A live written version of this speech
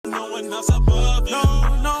else above you.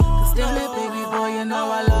 No. Cause damn it, baby boy, you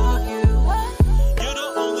know I love you. You're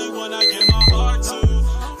the only one I give my heart to.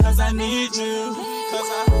 Cause I need you.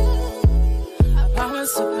 I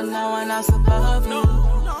promise you, but no one else above you.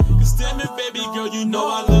 Cause damn it, baby girl, you know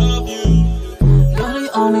I love you. You're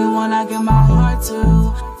the only one I give my heart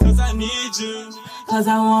to. Cause I need you. Cause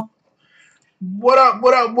I want. What up?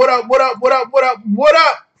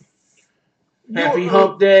 Happy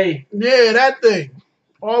Hump Day. Yeah, that thing.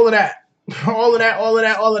 All of that.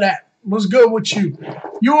 What's good with you?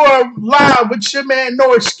 You are live with your man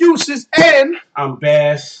No Excuses, and I'm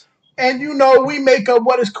Bass. And you know we make up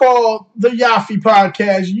what is called the Yafi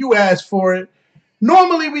Podcast. You asked for it.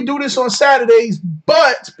 Normally we do this on Saturdays,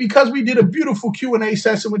 but because we did a beautiful Q&A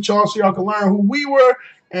session with y'all so y'all can learn who we were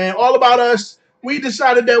and all about us, we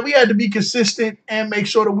decided that we had to be consistent and make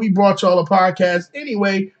sure that we brought y'all a podcast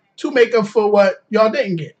anyway to make up for what y'all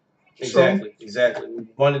didn't get. Exactly. We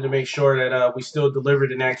wanted to make sure that we still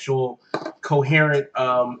delivered an actual coherent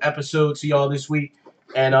episode to y'all this week,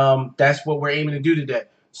 and that's what we're aiming to do today.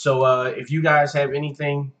 So if you guys have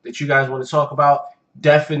anything that you guys want to talk about,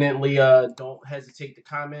 definitely don't hesitate to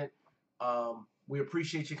comment. We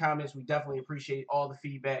appreciate your comments. We definitely appreciate all the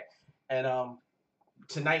feedback. And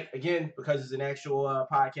tonight, again, because it's an actual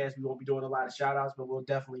podcast, we won't be doing a lot of shout outs, but we'll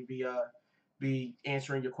definitely be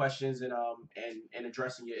answering your questions and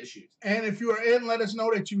addressing your issues. And if you are in, let us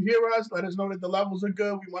know that you hear us. Let us know that the levels are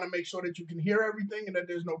good. We want to make sure that you can hear everything and that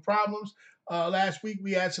there's no problems. Last week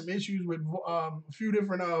we had some issues with a few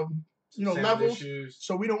different levels. Issues.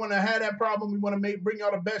 So we don't want to have that problem. We want to bring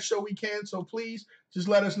y'all the best show we can. So please just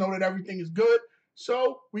let us know that everything is good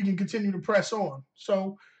so we can continue to press on.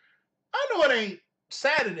 So I know it ain't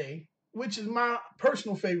Saturday, which is my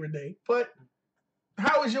personal favorite day, but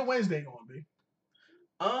how is your Wednesday going, B?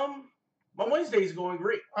 My Wednesday is going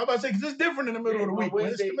great. I'm about to say, because it's different in the middle of the week. My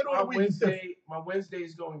Wednesday is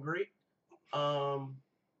going great.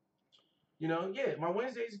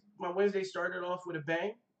 My Wednesday started off with a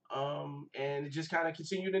bang. And it just kind of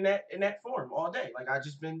continued in that form all day. Like I've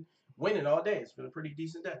just been winning all day. It's been a pretty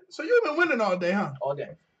decent day. So you've been winning all day, huh? All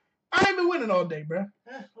day. I ain't been winning all day, bro.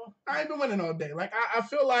 I ain't been winning all day. Like I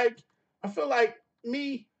feel like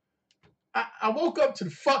me. I woke up to the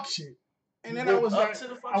fuck shit, and then I woke up to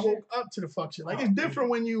the fuck shit. Like it's different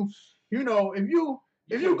when you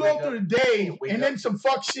if you go through the day and then some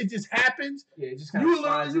fuck shit just happens, it just kind of you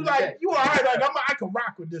all right, like I can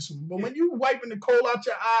rock with this one. But when you wiping the coal out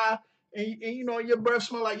your eye and your breath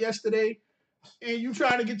smell like yesterday, and you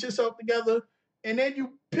trying to get yourself together, and then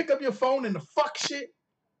you pick up your phone and the fuck shit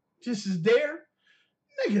just is there,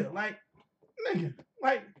 nigga,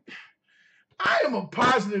 I am a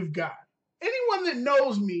positive guy. Anyone that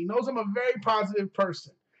knows me knows I'm a very positive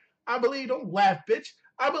person. I believe, don't laugh, bitch.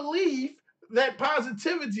 I believe that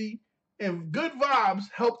positivity and good vibes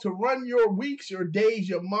help to run your weeks, your days,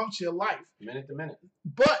 your months, your life. Minute to minute.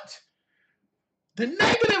 But the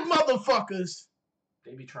negative motherfuckers,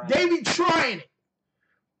 they be trying it.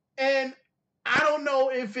 And I don't know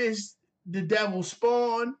if it's the devil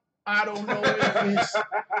spawn. I don't know if it's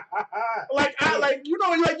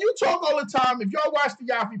you talk all the time. If y'all watch the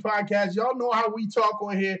Yafi podcast, y'all know how we talk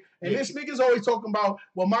on here. And this nigga's always talking about,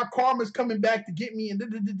 well, my karma's coming back to get me and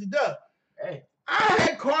da-da-da-da-da. Hey. I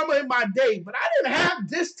had karma in my day, but I didn't have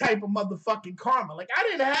this type of motherfucking karma. Like, I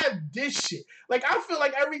didn't have this shit. Like, I feel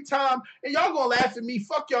like every time, and y'all gonna laugh at me,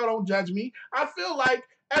 fuck y'all, don't judge me. I feel like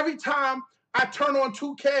every time I turn on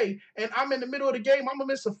 2K and I'm in the middle of the game, I'm gonna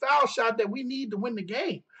miss a foul shot that we need to win the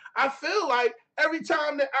game. I feel like every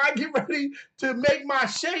time that I get ready to make my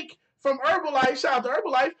shake from Herbalife, shout out to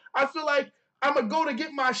Herbalife, I feel like I'm going to go to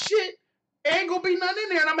get my shit, ain't going to be nothing in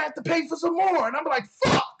there, and I'm going to have to pay for some more. And I'm like,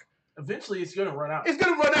 fuck. Eventually, it's going to run out. It's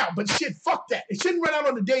going to run out, but shit, fuck that. It shouldn't run out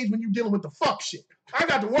on the days when you're dealing with the fuck shit. I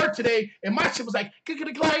got to work today, and my shit was like, clang,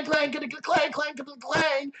 clang, clang, clang, clang,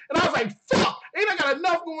 clang. And I was like, fuck, ain't I got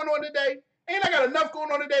enough going on today? And I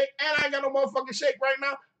ain't got no motherfucking shake right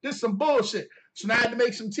now. This is some bullshit. So now I had to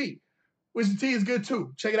make some tea, which the tea is good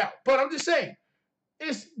too. Check it out. But I'm just saying,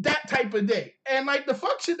 it's that type of day. And like the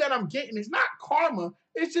fuck shit that I'm getting is not karma.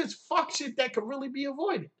 It's just fuck shit that could really be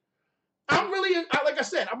avoided. Like I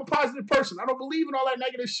said, I'm a positive person. I don't believe in all that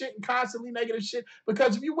negative shit and constantly negative shit,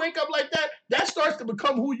 because if you wake up like that, that starts to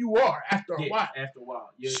become who you are after a while.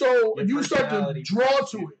 So you start to draw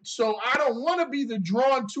to it. So I don't want to be the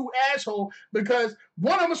drawn to asshole, because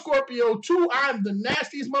one, I'm a Scorpio. Two, I'm the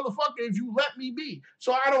nastiest motherfucker if you let me be.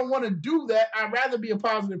 So I don't want to do that. I'd rather be a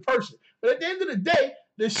positive person. But at the end of the day,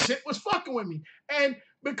 this shit was fucking with me. And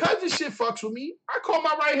because this shit fucks with me, I call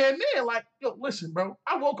my right hand man like, yo, listen, bro,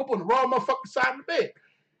 I woke up on the wrong motherfucking side of the bed.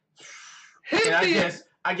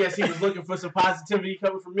 I guess he was looking for some positivity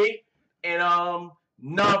coming from me. And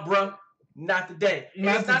nah, bro, not today. And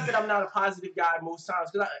it's not that I'm not a positive guy most times.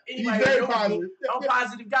 Because anybody He's very knows positive. me, I'm a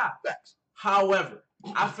positive guy. Facts. However,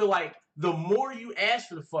 I feel like the more you ask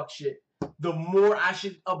for the fuck shit, the more I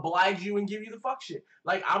should oblige you and give you the fuck shit.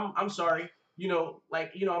 Like I'm sorry. I'm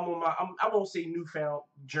on my, I won't say newfound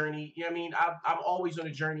journey. You know what I mean? I'm always on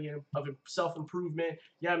a journey of self-improvement.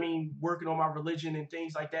 You know what I mean? Working on my religion and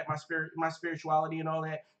things like that, my spirituality and all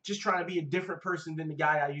that. Just trying to be a different person than the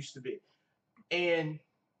guy I used to be. And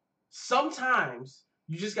sometimes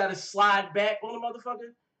you just got to slide back on the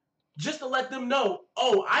motherfucker just to let them know,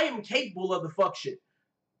 oh, I am capable of the fuck shit.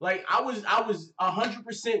 Like, I was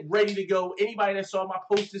 100% ready to go. Anybody that saw my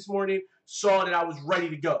post this morning saw that I was ready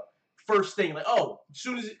to go. First thing, like, as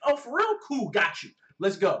soon as for real? Cool, got you.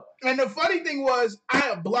 Let's go. And the funny thing was, I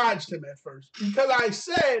obliged him at first because I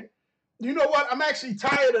said, you know what? I'm actually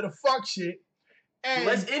tired of the fuck shit. And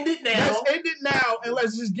let's end it now. And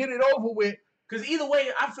let's just get it over with. Because either way,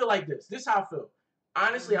 I feel like this. This is how I feel.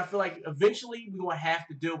 Honestly, I feel like eventually we're going to have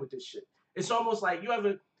to deal with this shit. It's almost like you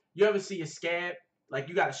ever see a scab, like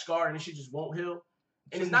you got a scar and this shit just won't heal?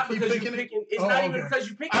 And it's not because you're picking. It's not even because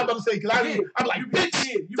you're picking. I'm about to say, because I'm like, bitch,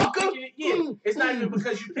 you picking it. Yeah, it's not even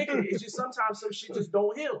because you're picking it. It's just sometimes some shit just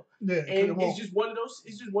don't heal. Yeah, and it's just one of those.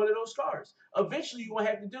 It's just one of those scars. Eventually, you're gonna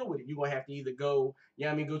have to deal with it. You're gonna have to either go,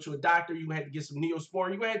 go to a doctor. You're gonna have to get some Neosporin.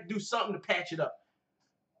 You're gonna have to do something to patch it up.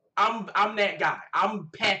 I'm that guy. I'm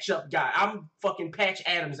patch up guy. I'm fucking Patch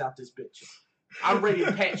Adams out this bitch. I'm ready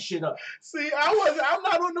to patch shit up. See, I'm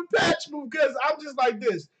not on the patch move because I'm just like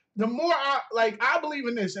this. The more I believe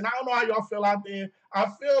in this, and I don't know how y'all feel out there. I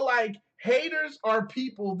feel like haters are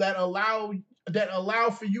people that allow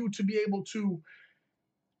for you to be able to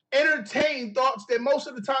entertain thoughts that most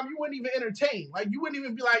of the time you wouldn't even entertain. Like, you wouldn't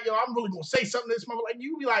even be like, yo, I'm really gonna say something to this mother. Like,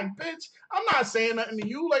 you be like, bitch, I'm not saying nothing to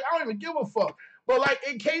you. Like, I don't even give a fuck. But like,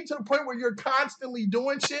 it came to the point where you're constantly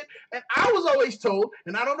doing shit. And I was always told,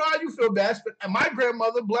 and I don't know how you feel, Bass, but my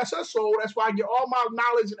grandmother, bless her soul, that's where I get all my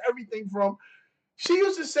knowledge and everything from. She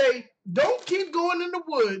used to say, don't keep going in the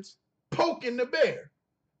woods poking the bear.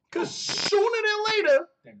 Because sooner than later,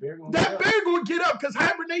 that bear gonna get up because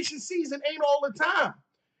hibernation season ain't all the time.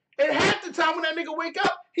 And half the time when that nigga wake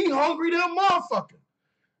up, he hungry than a motherfucker.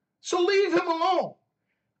 So leave him alone.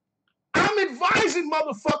 I'm advising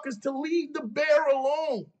motherfuckers to leave the bear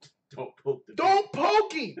alone. Don't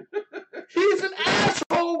poke him. He's an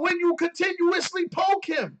asshole when you continuously poke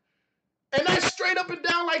him. And that's straight up and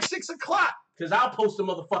down like 6 o'clock. Because I'll post a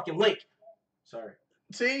motherfucking link. Sorry.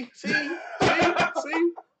 See?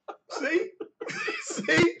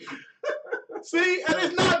 See, and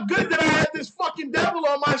it's not good that I had this fucking devil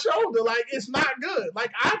on my shoulder. Like, it's not good.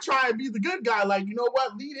 Like, I try and be the good guy. Like, you know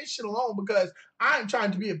what? Leave this shit alone because I am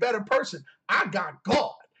trying to be a better person. I got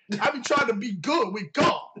God. I be trying to be good with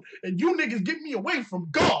God. And you niggas get me away from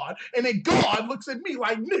God. And then God looks at me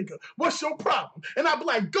like, nigga, what's your problem? And I be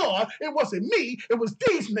like, God, it wasn't me. It was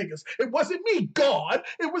these niggas. It wasn't me, God.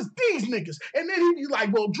 It was these niggas. And then he be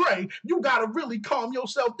like, well, Dre, you got to really calm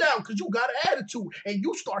yourself down because you got an attitude. And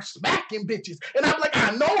you start smacking bitches. And I'm like,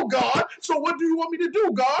 I know, God. So what do you want me to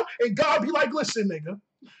do, God? And God be like, listen, nigga.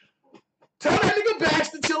 Tell that nigga Bass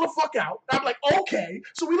to chill the fuck out. I'm like, okay.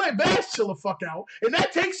 So we let Bass chill the fuck out. And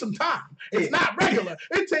that takes some time. It's not regular.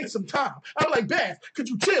 It takes some time. I'm like, Bass, could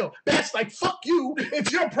you chill? Bass like, fuck you.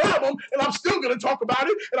 It's your problem. And I'm still going to talk about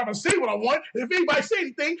it. And I'm going to say what I want. And if anybody say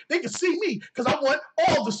anything, they can see me. Because I want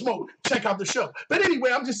all the smoke. Check out the show. But anyway,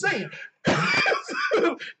 I'm just saying.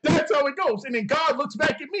 That's how it goes. And then God looks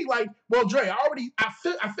back at me like, well, Dre,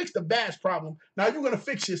 I fixed the Bass problem. Now you're going to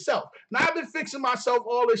fix yourself. Now I've been fixing myself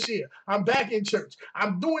all this year. I'm back in church.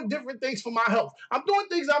 I'm doing different things for my health. I'm doing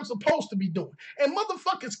things I'm supposed to be doing. And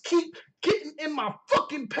motherfuckers keep getting in my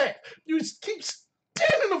fucking path. You just keep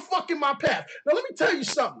standing the fuck in my path. Now let me tell you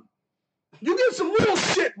something. You get some real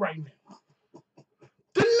shit right now.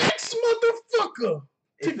 The next motherfucker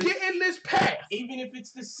to get in this path. Even if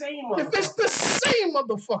it's the same motherfucker. If it's the same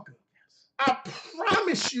motherfucker, I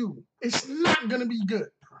promise you, it's not gonna be good.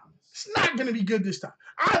 It's not gonna be good this time.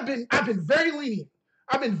 I've been very lenient.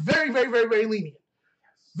 I've been very, very, very, very lenient.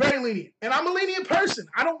 Very lenient. And I'm a lenient person.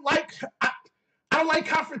 I don't like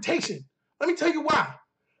confrontation. Let me tell you why.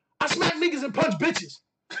 I smack niggas and punch bitches.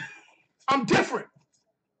 I'm different.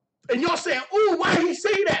 And y'all saying, ooh, why he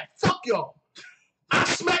say that? Fuck y'all. I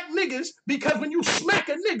smack niggas because when you smack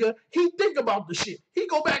a nigga, he think about the shit. He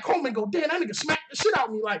go back home and go, damn, that nigga smacked the shit out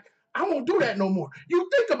of me. Like, I won't do that no more. You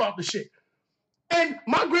think about the shit. And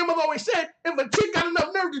my grandmother always said, if a chick got enough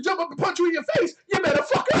nerve to jump up and punch you in your face, you better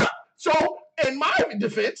fuck her up. So, in my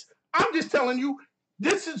defense, I'm just telling you,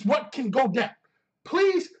 this is what can go down.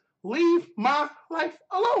 Please leave my life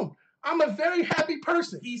alone. I'm a very happy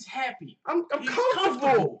person. He's happy. I'm He's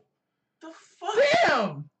comfortable. The fuck?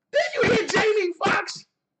 Damn. Did you hear Jamie Foxx?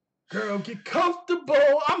 Girl, get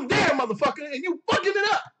comfortable. I'm there, motherfucker, and you fucking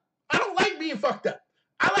it up. I don't like being fucked up.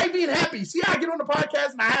 I like being happy. See how I get on the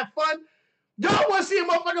podcast and I have fun? Y'all want to see a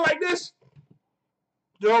motherfucker like this?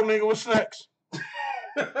 Yo, nigga, what's next?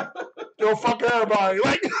 Yo, fuck everybody.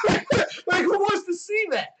 Like who wants to see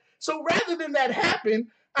that? So rather than that happen,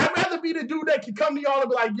 I'd rather be the dude that can come to y'all and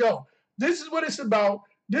be like, yo, this is what it's about.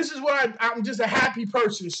 This is what I'm just a happy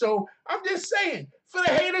person. So I'm just saying, for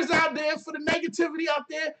the haters out there, for the negativity out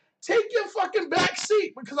there, take your fucking back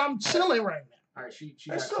seat because I'm chilling right now. All right, she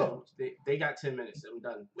got 10, they got 10 minutes. I'm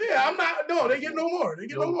done. Yeah, I'm not. No, they get no more. They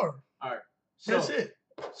get no more. All right. So, that's it.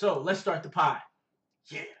 So let's start the pie.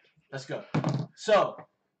 Yeah, let's go. So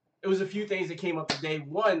it was a few things that came up today.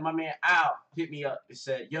 One, my man Al hit me up and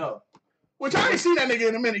said, yo. Which I ain't seen that nigga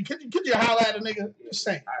in a minute. Could you holler at a nigga? Yeah, Just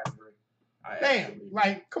saying. I agree. Damn,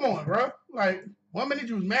 like, come on, bro. Like, 1 minute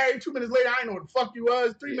you was married, 2 minutes later, I didn't know what the fuck you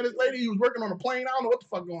was. 3 minutes later, you was working on a plane. I don't know what the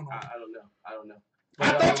fuck going on. I don't know.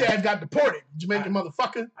 I thought your ass got deported, Jamaican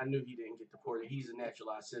motherfucker. I knew he didn't get deported. He's a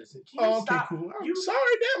naturalized citizen. Oh, okay, cool. I'm sorry,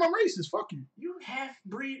 damn, I'm racist. Fuck you. You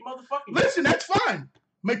half-breed motherfucker. Listen, that's fine.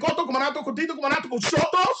 Me corto como nato contigo como nato con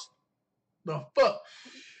shotos. The fuck?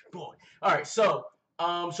 Boy. All right, so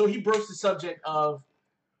he broached the subject of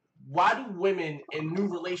why do women in new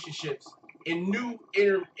relationships, in new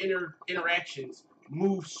interactions,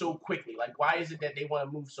 move so quickly? Like, why is it that they want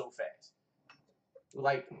to move so fast?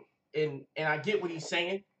 Like, and I get what he's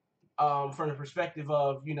saying, from the perspective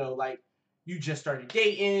of, you know, like, you just started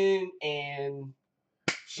dating and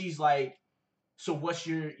she's like, so what's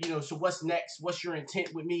next? What's your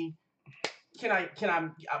intent with me? My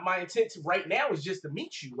intent right now is just to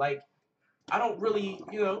meet you. Like, I don't really,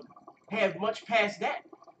 have much past that.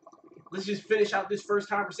 Let's just finish out this first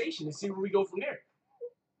conversation and see where we go from there.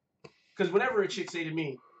 Because whenever a chick say to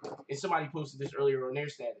me, and somebody posted this earlier on their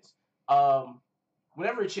status,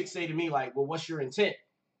 whenever a chick say to me, like, well, what's your intent?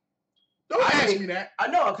 Don't ask me that. I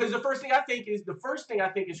know, because the first thing I think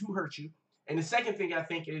is who hurt you. And the second thing I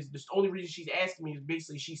think is the only reason she's asking me is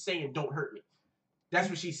basically she's saying, don't hurt me. That's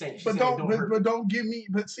what she's saying. Don't give me,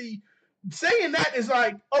 but see, saying that is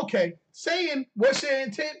like, okay, saying what's your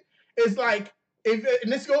intent is like, and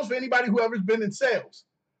this goes for anybody who ever's been in sales.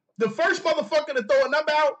 The first motherfucker to throw a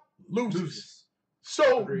number out loses.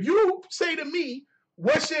 So Agreed. You say to me,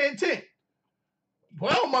 what's your intent?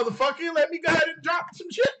 Well, motherfucker, let me go ahead and drop some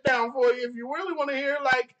shit down for you if you really want to hear.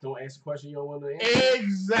 Like, don't ask a question you don't want to answer.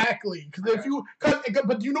 Exactly,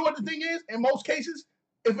 but you know what the thing is? In most cases,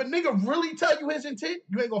 if a nigga really tell you his intent,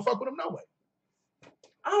 you ain't gonna fuck with him no way.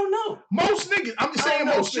 I don't know. Most niggas, I'm just saying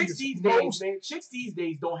most chicks niggas. These days, man, chicks these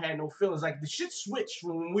days don't have no feelings. Like, the shit switched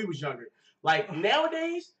from when we was younger. Like,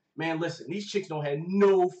 nowadays, man, listen, these chicks don't have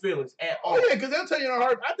no feelings at all. Oh, yeah, because they'll tell you in a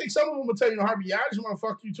heartbeat. I think some of them will tell you in a heartbeat, yeah, I just want to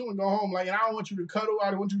fuck you too and go home. Like, and I don't want you to cuddle.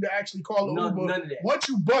 I don't want you to actually call an Uber. None of that. Once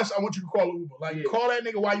you bust, I want you to call an Uber. Like, call that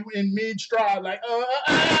nigga while you in mid-stride. Like,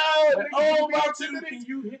 about to, can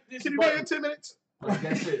you hit this Can you button? be in 10 minutes? Like,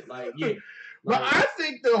 that's it. Like, yeah. But I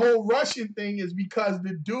think the whole Russian thing is because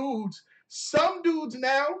some dudes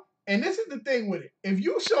now, and this is the thing with it, if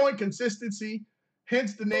you showing consistency,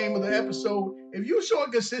 hence the name of the episode, if you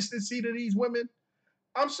showing consistency to these women,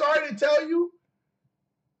 I'm sorry to tell you,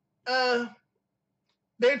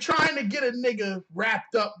 they're trying to get a nigga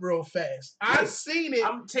wrapped up real fast. I've seen it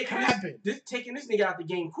happen. Taking this nigga out the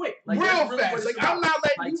game quick. Like, real really fast. Like, I'm not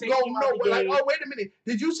letting you go nowhere. Like, oh, wait a minute.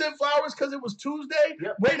 Did you send flowers because it was Tuesday?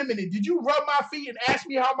 Yep. Wait a minute. Did you rub my feet and ask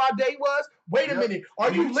me how my day was? Wait a minute.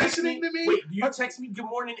 Are you listening to me? Wait, do you text me good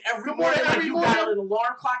morning every morning? Like, you got an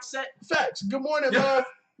alarm clock set? Facts. Good morning, love.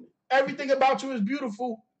 Everything about you is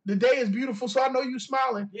beautiful. The day is beautiful, so I know you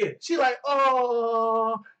smiling. Yeah. She like,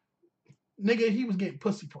 oh, nigga, he was getting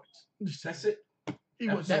pussy points. That's it. He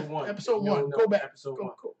was episode No, one. Go back. Episode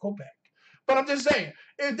one. Go back. But I'm just saying,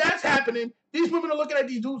 if that's happening, these women are looking at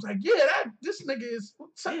these dudes like, yeah, this nigga is.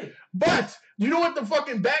 Yeah. But you know what the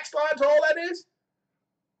fucking backslide to all that is?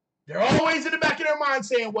 They're always in the back of their mind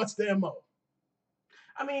saying, what's the MO?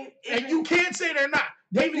 I mean, and you can't say they're not.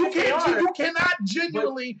 You cannot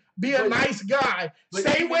genuinely be a nice guy.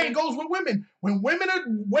 Same way it goes with women. When women are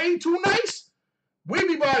way too nice, we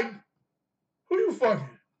be like, who you fucking?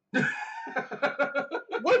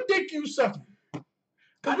 What dick you sucking?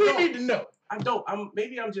 Because we need to know. I don't.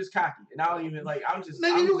 Maybe I'm just cocky, and I don't even like. I'm just.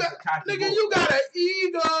 Nigga, you got an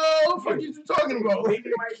ego. What the fuck you talking about?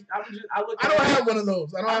 Maybe I don't have one of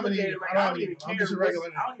those. I don't have an ego. I don't even care. I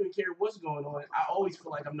don't even care what's going on. I always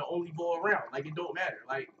feel like I'm the only boy around. Like, it don't matter.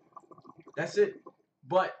 Like, that's it.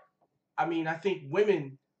 But I mean, I think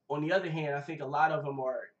women, on the other hand, I think a lot of them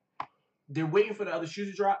they're waiting for the other shoe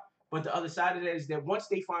to drop. But the other side of that is that once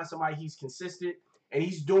they find somebody he's consistent and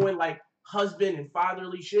he's doing like husband and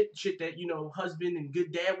fatherly shit that, you know, husband and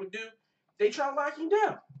good dad would do, they try to lock him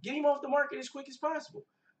down. Get him off the market as quick as possible.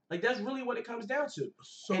 Like, that's really what it comes down to.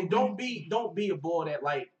 So, and don't be a bull that,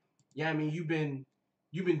 like, yeah, I mean, you've been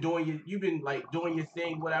doing your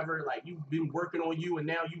thing, whatever. Like, you've been working on you, and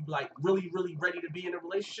now you like really, really ready to be in a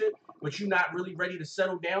relationship, but you're not really ready to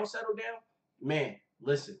settle down. Man,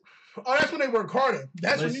 listen. Oh, that's when they work harder.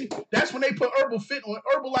 That's when they put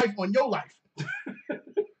Herbalife on your life.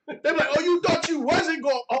 They're like, oh, you thought you wasn't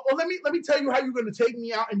going. Oh, let me tell you how you're gonna take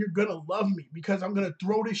me out and you're gonna love me because I'm gonna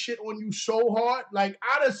throw this shit on you so hard. Like,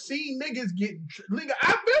 I done seen niggas get.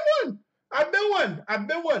 I've been one.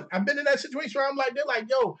 I've been in that situation where I'm like, they're like,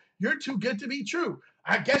 yo, you're too good to be true.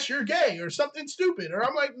 I guess you're gay or something stupid. Or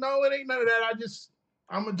I'm like, no, it ain't none of that.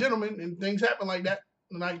 I'm a gentleman and things happen like that.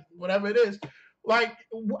 Like, whatever it is. Like,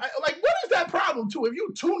 what is that problem too? If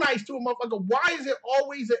you're too nice to a motherfucker, why is it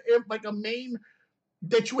always a main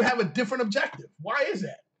that you have a different objective? Why is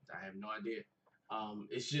that? I have no idea.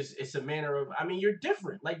 It's a manner of, I mean, you're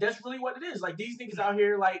different. Like, that's really what it is. Like, these niggas out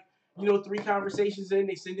here, like, you know, 3 conversations in,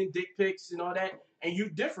 they sending dick pics and all that, and you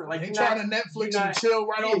different. Like, they trying to Netflix and chill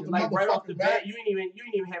right off the bat. You ain't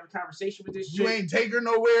even have a conversation with this chick. You ain't take her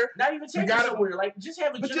nowhere. Not even take her somewhere. Like, just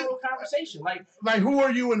have a general conversation. Like, who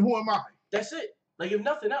are you and who am I? That's it. Like, if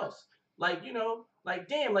nothing else. Like, you know, like,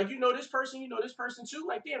 damn, like, you know this person too.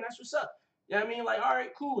 Like, damn, that's what's up. You know what I mean? Like, all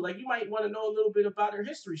right, cool. Like, you might want to know a little bit about her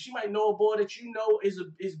history. She might know a boy that you know is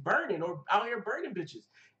burning or out here burning bitches.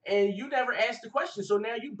 And you never asked the question, so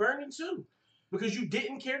now you burning too. Because you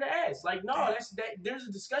didn't care to ask. Like, no, there's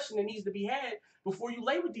a discussion that needs to be had before you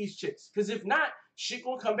lay with these chicks. Because if not, shit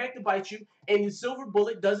gonna come back to bite you, and the silver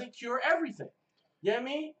bullet doesn't cure everything. You know what I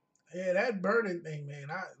mean? Yeah, that burning thing, man.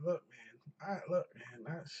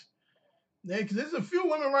 Because there's a few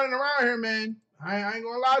women running around here, man. I ain't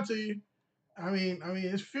gonna lie to you. I mean,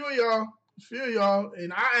 it's few of y'all,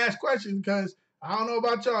 and I ask questions because I don't know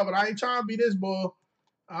about y'all, but I ain't trying to be this bull.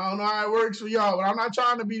 I don't know how it works for y'all, but I'm not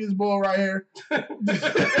trying to be this bull right here.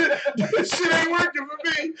 This shit ain't working for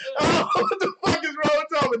me. I don't know what the fuck is wrong with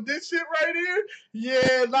y'all, but this shit right here,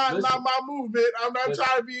 yeah, not my movement. I'm not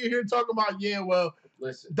trying to be in here talking about,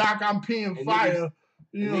 Doc, I'm peeing fire.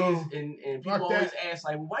 And people always ask,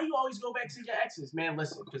 like, well, why you always go back to your exes? Man,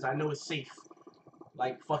 listen, because I know it's safe.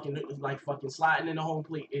 Like fucking sliding in the home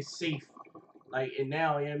plate is safe. Like, and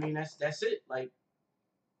now, you know what I mean? That's it. Like,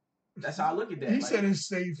 that's how I look at that. He said it's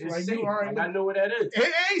safe. It's like, safe. You already I know what that is.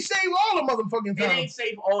 It ain't safe all the motherfucking time. It ain't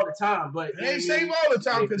safe all the time, but it ain't safe all the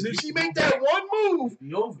time because if she make that one move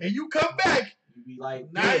and you come back, you be like,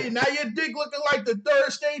 now your dick looking like the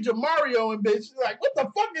 3rd stage of Mario and bitch. You're like, what the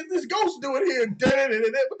fuck is this ghost doing here? What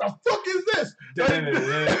the fuck is this?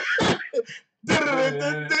 You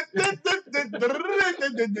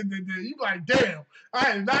like, damn,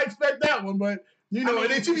 I did not expect that one, but you know,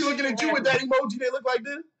 and then she be looking at you with that emoji that look like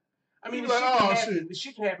this. I mean, shit. The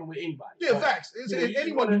shit can happen with anybody. Yeah, facts.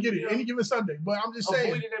 Anyone can get it any given Sunday, but I'm just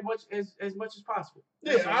saying. Avoid it as much as possible.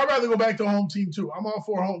 Yeah, I'd rather go back to home team too. I'm all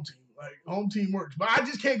for home team. Like, home team works, but I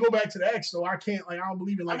just can't go back to the ex, so I can't. Like, I don't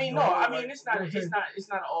believe in. Like, it's not an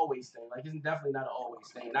always thing. Like, it's definitely not an always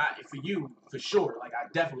thing. Not for you, for sure. Like, I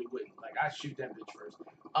definitely wouldn't. Like, I shoot that bitch first.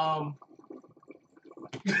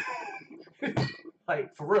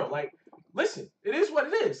 Like, for real. Like, listen, it is what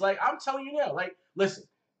it is. Like, I'm telling you now. Like, listen.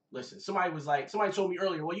 Somebody told me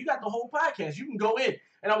earlier, well, you got the whole podcast. You can go in,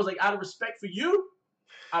 and I was like, out of respect for you,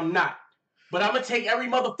 I'm not. But I'm gonna take every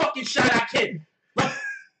motherfucking shot I can.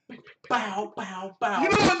 Bow, bow, bow. You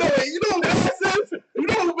know what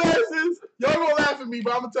Bass is? Y'all gonna laugh at me,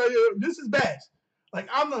 but I'm gonna tell you, this is Bass. Like,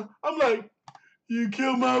 I'm like, you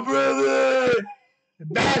killed my brother. And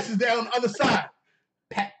Bass is there on the other side.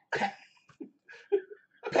 Pat, pat,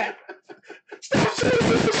 pat. Stop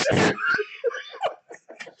shooting.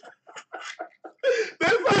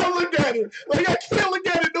 That's how I look at it. Like, I can't look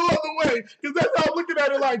at it no other way. Because that's how I'm looking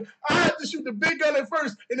at it. Like, I have to shoot the big gun at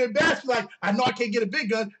first. And then Bass be like, I know I can't get a big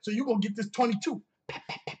gun, so you're going to get this 22.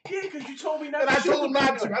 Yeah, because you told me not to shoot. And I told him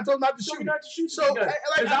not to. I told him not to shoot. So,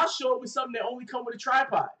 because I'll show up with something that only come with a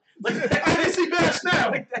tripod. Like, I didn't see Bass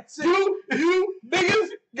now. Like, that's it. You niggas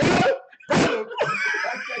got it.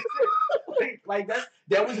 Like,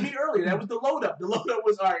 that was me earlier. That was the load up. The load up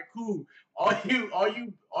was, all right, cool. All you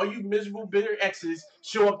miserable, bitter exes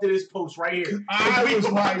show up to this post right here. I was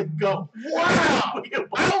like, go. Wow.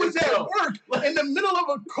 I was at work in the middle of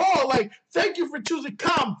a call, like, thank you for choosing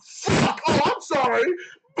calm. Fuck. Oh, I'm sorry.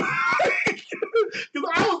 Because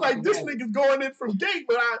I was like, this nigga's going in from gate,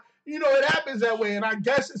 but it happens that way. And I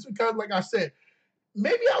guess it's because, like I said,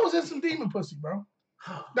 maybe I was in some demon pussy, bro.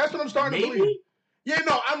 That's what I'm starting to believe. Yeah,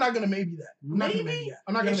 no, I'm not gonna maybe that. I'm not gonna maybe that.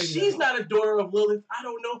 I'm not gonna maybe that. She's not a daughter of Lilith. I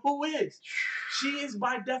don't know who is. She is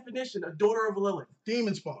by definition a daughter of Lilith.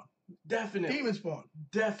 Demon spawn. Definitely. Demon spawn.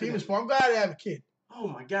 Definitely. Demon spawn. I'm glad I have a kid. Oh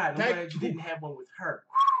my God. I'm glad you didn't have one with her.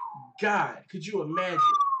 God, could you imagine?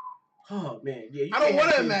 Oh man, yeah. I don't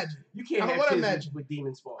want to imagine. You can't have kids with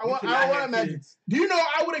demon spawn. I don't want to imagine. Do you know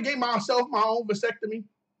I would have gave myself my own vasectomy?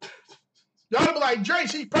 Y'all would be like, Dre,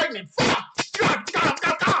 she's pregnant. Fuck.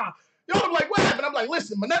 Y'all be like, what happened? I'm like,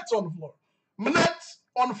 listen, my nuts on the floor. My nuts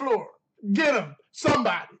on the floor. Get them.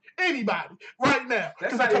 Somebody. Anybody. Right now.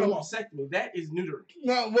 That's not even vasectomy. That is neutering.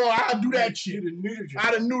 No, well, I'd do that shit.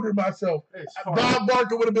 I'd have neutered myself. Bob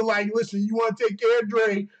Barker would have been like, listen, you want to take care of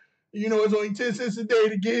Dre. It's only 10 cents a day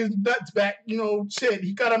to get his nuts back. Shit.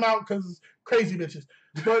 He cut them out because crazy bitches.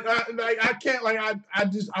 But I can't,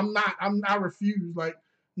 I refuse. Like,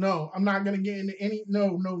 no, I'm not going to get into any,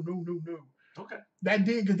 no. Okay. That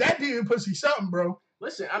demon pussy something, bro.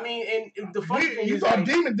 Listen, I mean, and the funny thing you is, thought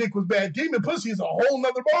demon dick was bad. Demon pussy is a whole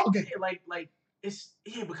nother ballgame.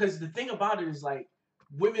 Yeah, because the thing about it is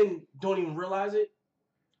women don't even realize it.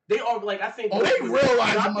 They are I think. Oh, they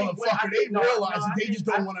realize it, motherfucker. They realize it. They just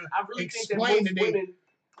don't want to explain it. Women,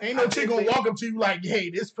 ain't no chick gonna walk up to you like, hey,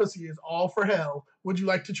 this pussy is all for hell. Would you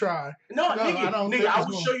like to try? No, nigga, I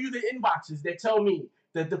will show you the inboxes that tell me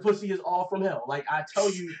that the pussy is all from hell. I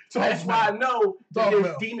tell you, that's why I know that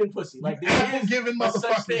there's demon pussy. There is giving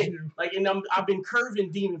such thing. And I've been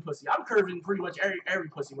curving demon pussy. I'm curving pretty much every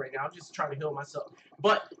pussy right now. I'm just trying to heal myself.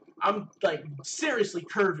 But I'm seriously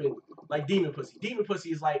curving demon pussy. Demon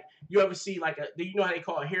pussy is you ever see do you know how they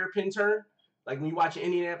call a hairpin turn? When you watch an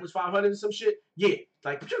Indianapolis 500 or some shit? Yeah.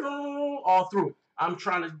 All through it. I'm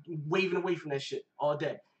trying to waving away from that shit all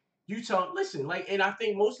day. You listen, and I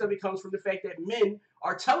think most of it comes from the fact that men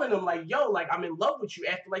are telling them yo, I'm in love with you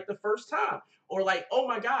after the first time, or oh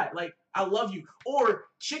my God, I love you, or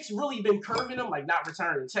chicks really been curving them, not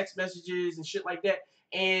returning text messages and shit like that,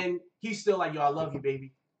 and he's still yo, I love you,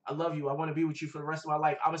 baby, I love you, I want to be with you for the rest of my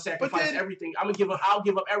life, I'm gonna sacrifice everything, I'll give up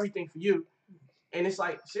everything for you, and it's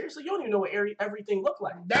seriously, you don't even know what everything look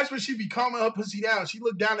like. That's when she be calming her pussy down. She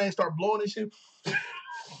look down there and start blowing this shit.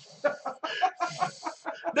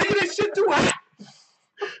 Nigga, this shit too hot.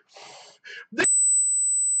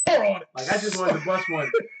 I just wanted to bust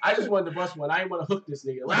one. I ain't want to hook this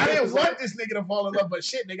nigga. I didn't want this nigga to fall in love, but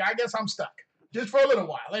shit, nigga, I guess I'm stuck. Just for a little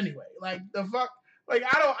while, anyway. The fuck.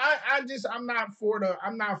 I'm not for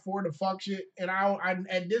the fuck shit. And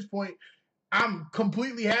at this point, I'm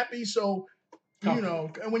completely happy. So,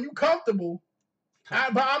 and when you comfortable,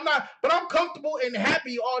 I'm comfortable and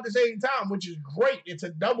happy all at the same time, which is great. It's a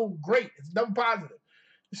double great. It's double positive.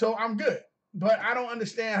 So I'm good. But I don't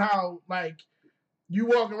understand how, you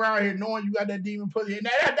walking around here knowing you got that demon pussy. And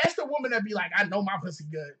that's the woman that be like, I know my pussy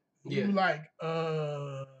good. Yeah. You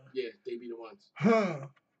yeah, they be the ones. Huh.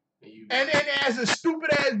 And then as a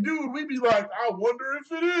stupid ass dude, we be like, I wonder if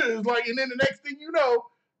it is. And then the next thing you know,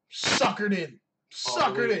 suckered in.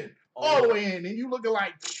 All the way in. And you looking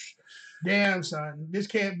like, damn, son, this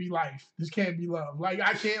can't be life. This can't be love.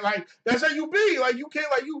 I can't, that's how you be. You can't,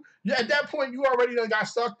 at that point, you already done got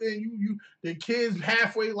sucked in. The kids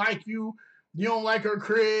halfway like you. You don't like her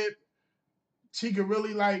crib. She could really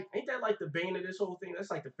Ain't that the bane of this whole thing? That's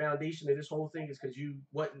the foundation of this whole thing is because you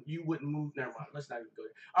wouldn't move. Never mind. Let's not even go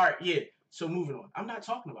there. All right, yeah. So moving on. I'm not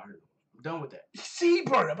talking about her. I'm done with that. See,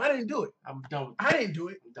 brought up. I didn't do it. I'm done with that. I didn't do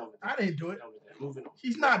it. I'm done with that. I didn't do it. I'm done with that. Moving on.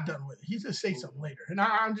 He's not done with it. He's going to say something later. And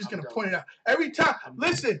I'm just going to point it out. Every time.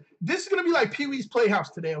 Listen, this is going to be like Pee-wee's Playhouse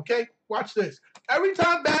today, okay? Watch this. Every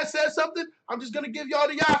time Bad says something, I'm just going to give y'all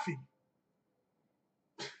the yaffy.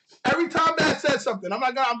 Every time Bad says something, I'm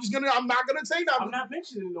not gonna say nothing. I'm not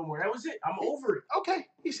mentioning it no more. That was it. I'm over it. Okay,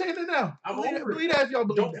 he's saying it now. I'm over it. Believe that if y'all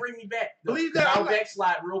believe Don't that. bring me back. Believe that. I'll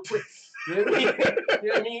backslide real quick. You know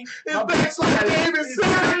what I mean? His backslide game is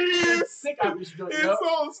serious. It's sick out this joint. It's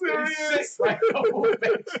so serious. It's sick.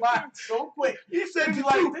 Backslide so quick. He said,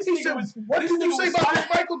 what did you say about this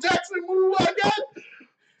Michael Jackson move I got?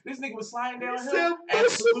 This nigga was sliding downhill. He said,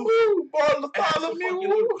 absolutely.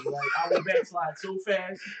 I would backslide so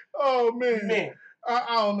fast. Oh, man.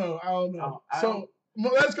 I don't know. So,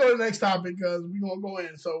 let's go to the next topic because we're going to go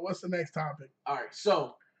in. So, what's the next topic? All right.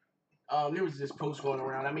 So, there was this post going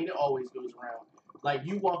around. I mean, it always goes around.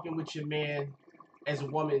 You walking with your man as a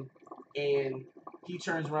woman and he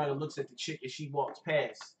turns around and looks at the chick as she walks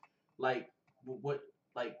past. What?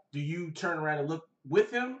 Do you turn around and look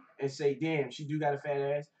with him and say, damn, she do got a fat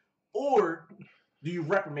ass? Or do you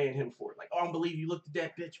reprimand him for it? Like, oh, I don't believe you looked at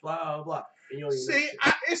that bitch, blah, blah, blah. And you don't even See,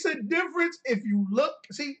 it's a difference if you look.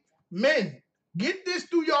 See, men, get this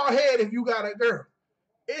through your head if you got a girl.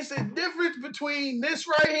 It's a difference between this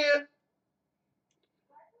right here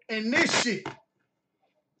and this shit.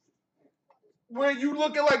 Where you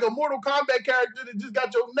looking like a Mortal Kombat character that just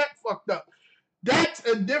got your neck fucked up. That's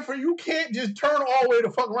a different. You can't just turn all the way to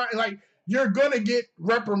fuck around. Like, you're gonna get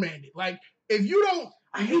reprimanded. Like, if you don't,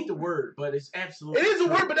 I hate the word, but it's absolutely. It is a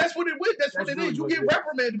true. word, but that's what it is. That's what it really is. You what get it is.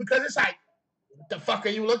 reprimanded because it's like, what the fuck are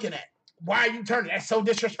you looking at? Why are you turning? That's so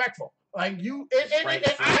disrespectful. Like you, and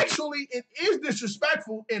actually, it is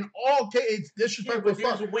disrespectful in all cases. It's disrespectful. Yeah,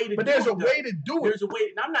 but there's a way to but do there's it. a way to do it. There's a way.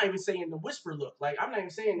 And I'm not even saying the whisper look. Like I'm not even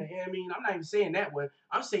saying the. I mean, I'm not even saying that one.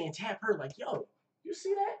 I'm saying tap her. Like, yo, you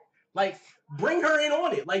see that? Like, bring her in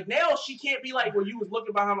on it. Like now she can't be like, well, you was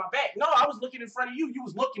looking behind my back. No, I was looking in front of you. You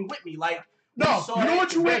was looking with me. Like. No, you know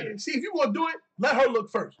what you want? See, if you're going to do it, let her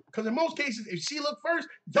look first. Because in most cases, if she look first,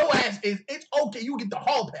 your ass it's okay. You get the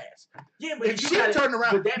hall pass. Yeah, but if she turn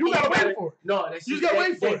around, you got to wait for it. No, you got to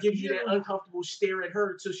wait for it. That gives you that uncomfortable stare at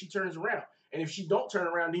her until she turns around. And if she don't turn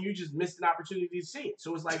around, then you just missed an opportunity to see it.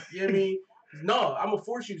 So it's like, you know what I mean? No, I'm going to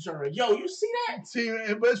force you to turn around. Yo, you see that? See,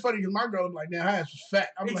 but it's funny because my girl was like, damn, her ass was fat.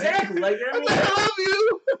 I'm exactly. Like, you know what I mean? I love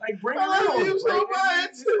you. Like, bring I love you so like, much.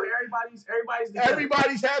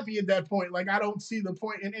 Everybody's happy at that point. Like, I don't see the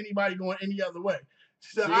point in anybody going any other way.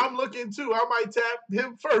 So see? I'm looking too. I might tap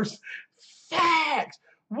him first. Facts.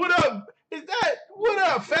 What up? What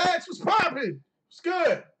up? Facts was popping. What's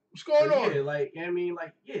good? What's going on? Yeah, like I mean,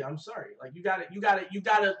 like yeah, I'm sorry. Like you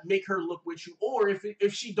gotta make her look with you, or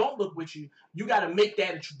if she don't look with you, you gotta make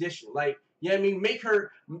that a tradition. Like you know what I mean, make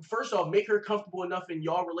her comfortable enough in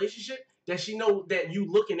y'all relationship that she know that you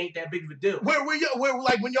looking ain't that big of a deal. Where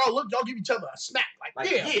like when y'all look, y'all give each other a smack.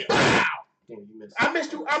 Like yeah. Wow. Damn, you missed I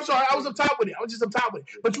missed you. I'm sorry. I was up top with it. I was just up top with it.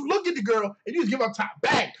 But you look at the girl and you just give up top.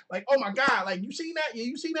 Bang. Like, oh my God. Like, you seen that? Yeah,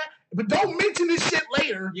 you seen that? But don't mention this shit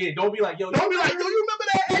later. Yeah, don't be like, yo. Don't be like, yo, you remember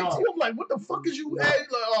that? No. I'm like, what the fuck is you? No. Like,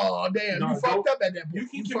 oh, damn. No, you fucked up at that point.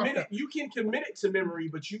 You can commit it to memory,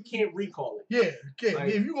 but you can't recall it. Yeah. Okay. Like,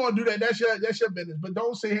 if you're going to do that, that's your business. But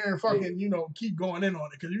don't sit here and fucking, keep going in on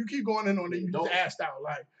it. Because if you keep going in on it, you just assed out.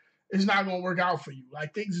 Like, it's not going to work out for you.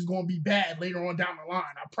 Like, things is going to be bad later on down the line.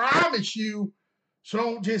 I promise you. So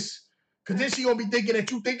don't just, because then she going to be thinking that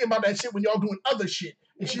you thinking about that shit when y'all doing other shit.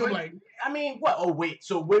 And she'll be like, I mean, what? Oh, wait.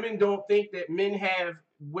 So women don't think that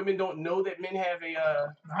women don't know that men have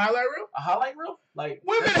a highlight reel? A highlight reel? Like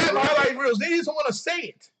women have highlight reels. They just don't want to say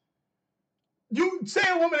it. You say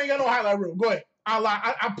a woman ain't got no highlight reel. Go ahead.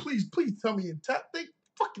 I please tell me and think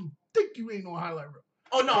you ain't no highlight reel.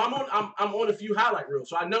 Oh no, I'm on a few highlight reels,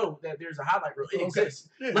 so I know that there's a highlight reel. It exists.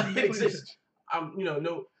 Yeah, like, it exists.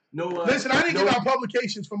 No. Listen, I didn't give out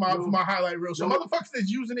publications for my highlight reel. So motherfuckers that's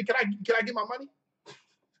using it, can I get my money?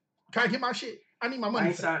 Can I get my shit? I need my money.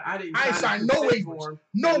 I ain't signed no waivers.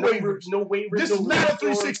 No waivers. No waivers. This is not a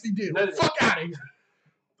 360 deal. Fuck out of here.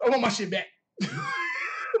 I want my shit back.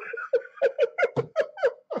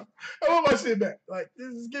 I want my shit back. Like,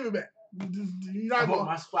 just give it back. I want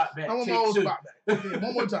my spot back. I want my old spot back. Yeah,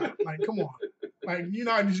 one more time. Like, come on. Like, you're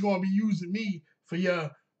not just going to be using me for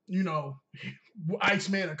your,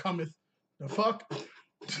 Iceman or cometh. The fuck?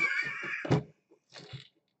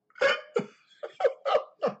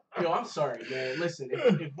 Yo, I'm sorry, man. Listen,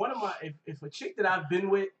 if a chick that I've been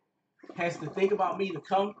with has to think about me to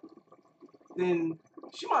come, then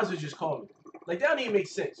she might as well just call me. Like, that don't even make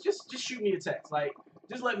sense. Just shoot me a text. Like,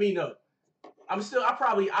 just let me know.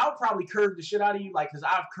 I'll probably curve the shit out of you, like, cause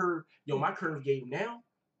I've curved. Yo, my curve game now,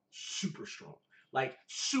 super strong. Like,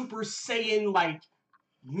 super Saiyan, like,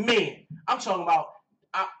 man. I'm talking about.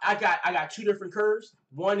 I got two different curves.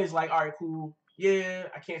 One is like, all right, cool. Yeah,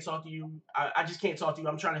 I can't talk to you. I just can't talk to you.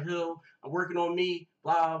 I'm trying to heal. I'm working on me.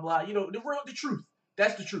 Blah blah. The truth.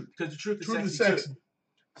 That's the truth. Because the truth is sexy. Too.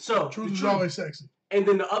 So truth is always sexy. And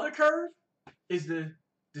then the other curve is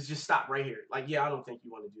just stop right here. Like, yeah, I don't think you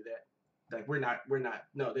want to do that. Like, we're not.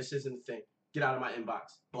 No, this isn't the thing. Get out of my inbox.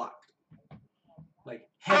 Blocked. Like,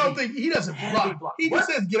 heavy, I don't think he doesn't block. He just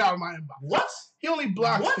says get out of my inbox. What? He only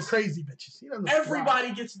blocks the crazy bitches. He doesn't.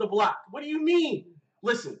 Everybody gets the block. What do you mean?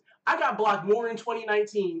 Listen, I got blocked more in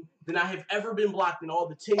 2019 than I have ever been blocked in all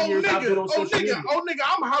the 10 years I've been on social media. Oh, nigga,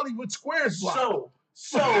 I'm Hollywood Squares blocked.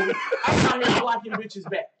 So I'm out here blocking bitches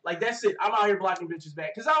back. Like, that's it. I'm out here blocking bitches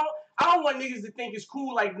back. Because I don't want niggas to think it's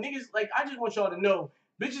cool. Like, niggas, like, I just want y'all to know,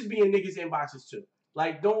 bitches be in niggas' inboxes too.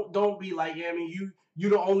 Like, don't be like, yeah, I mean, you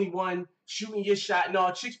the only one shooting your shot. No,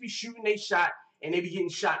 chicks be shooting they shot, and they be getting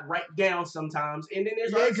shot right down sometimes. And then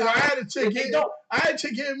there's because I had a chick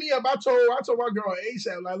hitting me up. I told my girl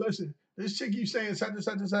ASAP, like, listen, this chick keeps saying such and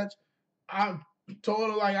such and such. I told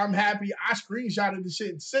her like I'm happy. I screenshotted the shit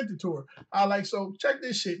and sent it to her. I like, so check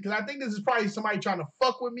this shit, because I think this is probably somebody trying to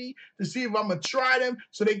fuck with me to see if I'm gonna try them,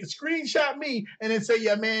 so they can screenshot me and then say,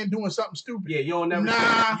 yeah, man, doing something stupid. Yeah, you don't never.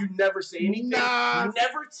 You never say anything. You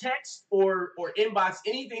never text or inbox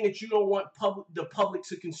anything that you don't want the public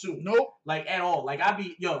to consume. Nope. Like at all. Like I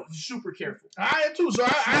be super careful. I am too. So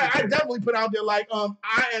I definitely put out there like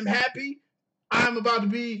I am happy. I'm about to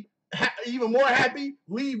be even more happy.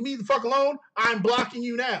 Leave me the fuck alone. I'm blocking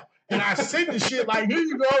you now. And I sent the shit like, here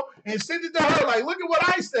you go, and send it to her like, look at what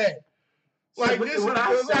I said. Like so this is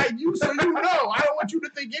like you, so you know. I don't want you to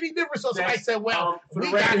think any different. So somebody said, well, we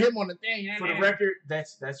got him on the thing. For the record,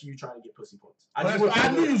 that's you trying to get pussy points. I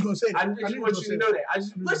knew you was gonna say that. I just want you to know that. I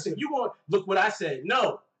just listen. You want look what I said?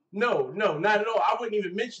 No, not at all. I wouldn't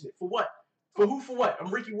even mention it. For what? For who? For what? I'm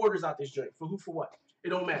Ricky Waters out this joint. For who? For what? It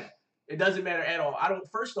don't matter. It doesn't matter at all.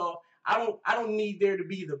 First off, I don't need there to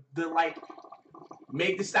be the like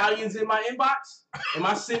Meg the Stallions in my inbox. Am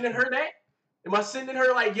I sending her that? Am I sending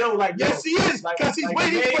her like, yo, like, yes, he is, because he's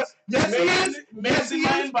waiting for. Yes, he is. Yes, he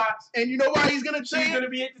is. Inbox. And you know why he's gonna say? She's gonna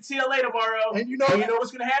be at the TLA tomorrow. And you know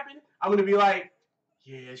what's gonna happen? I'm gonna be like,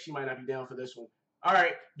 yeah, she might not be down for this one. All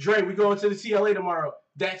right, Dre, we going to the TLA tomorrow.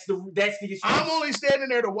 That's the excuse. I'm only standing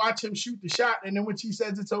there to watch him shoot the shot, and then when she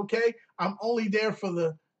says it's okay, I'm only there for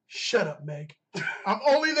the shut up, Meg. I'm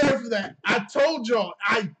only there for that. I told y'all.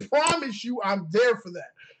 I promise you, I'm there for that.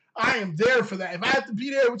 I am there for that. If I have to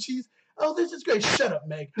be there when she's, oh, this is great. Shut up,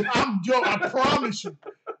 Meg. I promise you,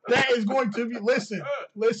 that is going to be. Listen.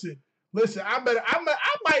 I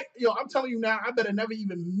might. I'm telling you now. I better never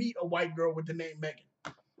even meet a white girl with the name Megan.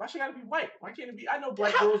 Why she gotta be white? Why can't it be? I know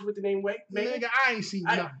black girls with the name Megan. Nigga, I ain't seen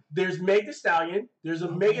none. There's Meg the Stallion. There's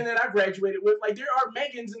a Megan that I graduated with. Like there are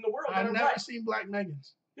Megans in the world. I've never seen black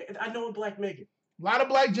Megans. Yeah, I know a black Megan. A lot of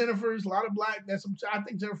black Jennifers. A lot of black. I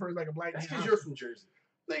think Jennifer is like a black. That's because you're from Jersey.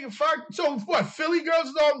 Nigga, fuck. So what? Philly girls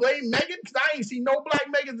is all named Megan? Because I ain't seen no black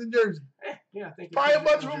Megans in Jersey. Yeah, I think probably a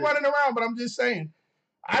bunch of them running around. But I'm just saying.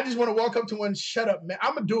 I just want to walk up to one and shut up, man.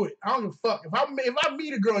 I'm gonna do it. I don't give a fuck. If I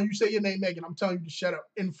meet a girl and you say your name Megan, I'm telling you to shut up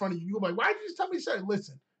in front of you. You're like, why did you just tell me to shut up?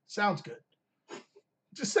 Listen, sounds good.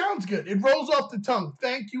 Just sounds good. It rolls off the tongue.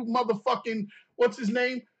 Thank you, motherfucking, what's his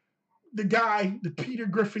name? The guy, the Peter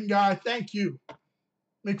Griffin guy. Thank you.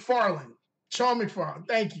 McFarlane. Sean McFarlane.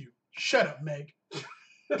 Thank you. Shut up, Meg.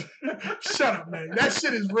 Shut up, Meg. That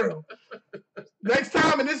shit is real. Next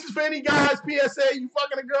time, and this is for any guys, PSA, you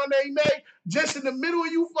fucking a girl named Meg, just in the middle of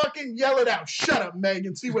you fucking yell it out. Shut up, Meg,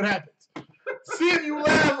 and see what happens. See if you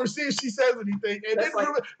laugh or see if she says anything. And then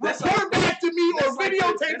report back to me or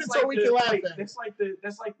videotape it so we can laugh at it. That's like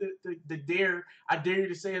the dare. I dare you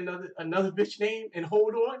to say another bitch name and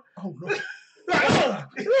hold on. Oh, no.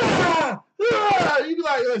 You be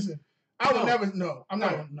like, listen. I would never. No, I'm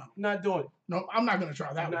not. No, not doing it. No, I'm not gonna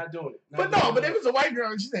try that. I'm not doing it. But if it's a white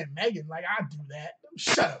girl and she's named Megan, like I'd do that.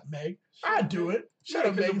 Shut up, Meg. I'd do it. Shut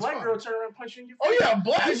up, Meg. The black girl turn around and punch you in your Oh face. yeah,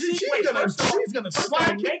 black. She's gonna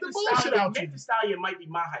slide kick the bullshit out you. Meg the Stallion might be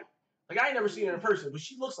my height. Like I ain't never seen her in person, but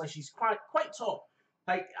she looks like she's quite tall.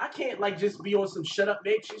 Like I can't like just be on some shut up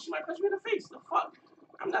Meg shit. She might punch me in the face. The fuck?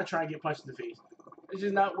 I'm not trying to get punched in the face. It's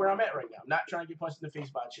just not where I'm at right now. I'm not trying to get punched in the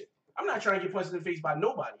face by a chick. I'm not trying to get punched in the face by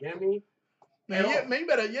nobody. You know what I mean? Man,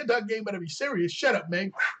 your duck game better be serious. Shut up,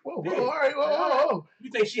 man. Whoa, all right, whoa. You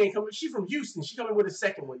think she ain't coming? She from Houston. She coming with a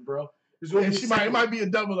second one, bro. And it might be a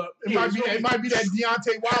double up. It might be that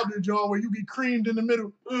Deontay Wilder joint where you get creamed in the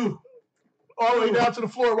middle. All the way down to the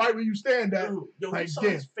floor right where you stand at. Yo, like,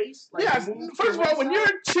 his face? Like, yeah, first of all, when your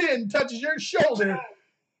chin touches your shoulder,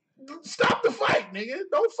 stop the fight, nigga.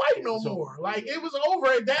 Don't fight no more. Like, it was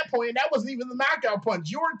over at that point. That wasn't even the knockout punch.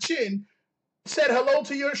 Your chin said hello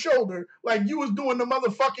to your shoulder like you was doing the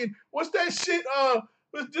motherfucking, what's that shit,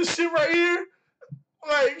 this shit right here?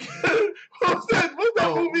 Like, what's that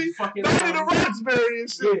movie? Night of the Roxbury and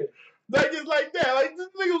shit. Yeah. Like, it's like that. Like, this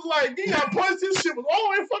nigga was like, he got punched, his shit was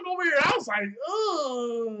all the way fuck over here. I was like,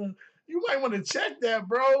 ugh. You might want to check that,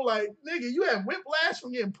 bro. Like, nigga, you have whiplash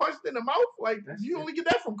from getting punched in the mouth? Like, you only get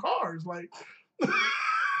that from cars. Like,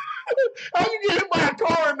 how you get hit by a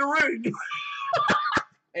car in the ring?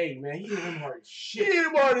 Hey man, he hit him hard as shit. He hit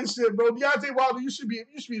him hard as shit, bro. Deontay Wilder, you should be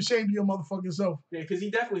ashamed of your motherfucking self. Yeah, because he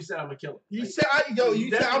definitely said I'm a killer. He said,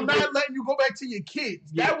 I'm not letting you go back to your kids.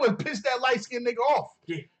 Yeah. That would piss that light skinned nigga off.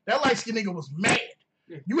 Yeah. That light skinned nigga was mad.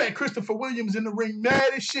 Yeah. You had Christopher Williams in the ring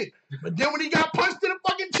mad as shit. But then when he got punched in the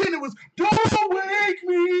fucking chin, it was, don't wake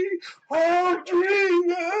me, I'm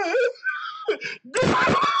dreaming.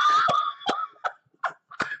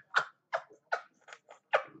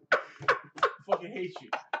 Fucking hate you.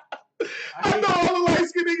 I know all the light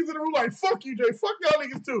skinned niggas in the room like, fuck you, Jay. Fuck y'all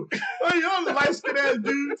niggas too. Like, y'all light skinned ass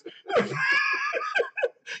dudes.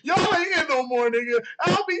 Y'all ain't here no more, nigga.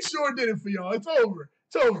 I'll be sure did it for y'all. It's over.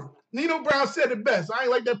 It's over. Nino Brown said it best. I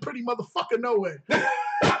ain't like that pretty motherfucker no way.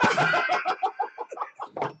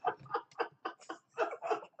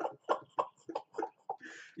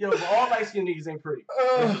 Yo, but all light-skinned niggas ain't pretty.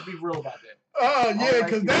 Let's just be real about that. Yeah,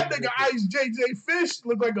 because that nigga Ice JJ Fish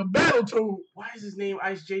look like a battle toad. Why is his name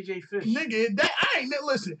Ice JJ Fish? Nigga,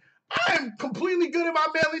 listen, I am completely good in my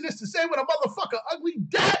manliness to say what a motherfucker ugly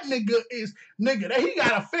that nigga is. Nigga, that he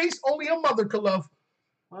got a face only a mother could love.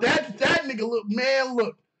 What? That nigga look.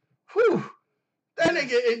 Whew. That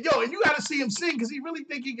nigga, and you gotta see him sing because he really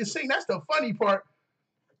think he can sing. That's the funny part.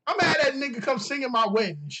 I'm mad that nigga come singing my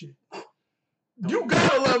wedding and shit. You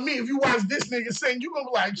gotta love me if you watch this nigga sing. You gonna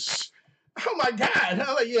be like, shh. Oh my God.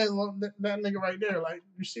 I'm like, yeah, well, that nigga right there. Like,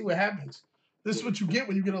 you see what happens. This is what you get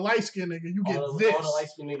when you get a light skinned nigga. You get this. All the light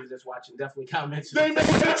skinned niggas that's watching definitely comment. They make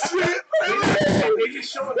that shit. They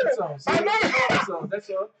just showing themselves. I know. That's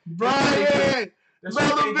all. Brian,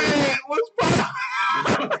 relevant. What's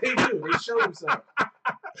poppin'? They do. They show themselves.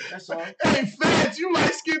 That's all. Hey, fans, you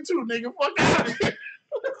light skinned too, nigga. Fuck out of here.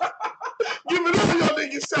 Give it up, y'all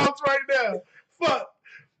niggas sounds right now. Fuck.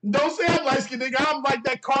 Don't say I'm light skinned, nigga. I'm like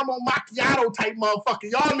that caramel macchiato type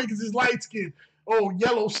motherfucker. Y'all niggas is light skinned. Oh,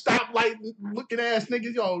 yellow stoplight looking ass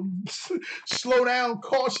niggas. Y'all slow down,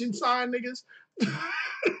 caution sign niggas.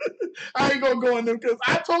 I ain't gonna go in there because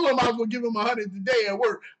I told him I was gonna give him 100 today at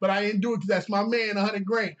work, but I didn't do it because that's my man, 100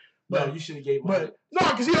 grand. But, no, you should have gave him 100. No,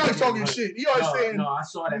 because he always talking shit. He always saying. No, I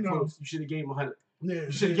saw that post. You should have gave him 100. Yeah,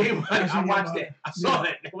 you should have gave him 100. I watched that. I saw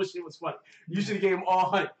that. That shit was funny. You should have gave him all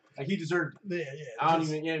 100. Like, he deserved it. Yeah. I don't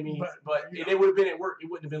even, you know what I mean? But it would have been at work. It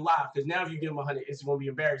wouldn't have been live. Because now if you give him 100, it's going to be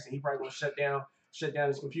embarrassing. He probably going to shut down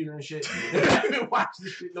his computer and shit. I haven't watched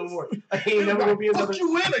this shit no more. Like, he ain't never going to be another. Fuck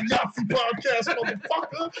you in a Yahtzee podcast,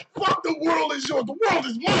 motherfucker. Fuck the world is yours. The world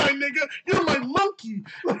is mine, nigga. You're my monkey.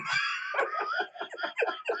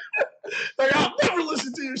 Like, I'll never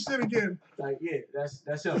listen to your shit again. Like, yeah, that's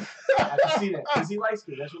him. I can see that. Because he likes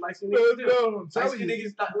skinned. That's what light skinned niggas do. Light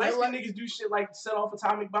skinned niggas do shit like set off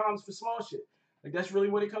atomic bombs for small shit. Like, that's really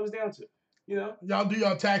what it comes down to. You know? Y'all do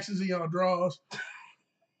y'all taxes and y'all draws.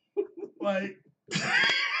 Like,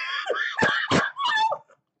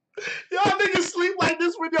 y'all niggas sleep like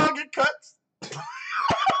this when y'all get cuts.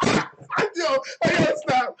 Yo, I gotta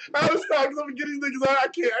stop because I'm gonna get these niggas out. I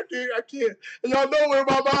can't. And y'all know where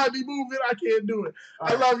my mind be moving. I can't do it.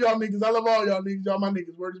 I love y'all niggas. I love all y'all niggas. Y'all my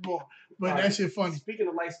niggas. Word is born. But that shit funny. Speaking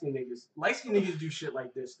of light-skinned niggas do shit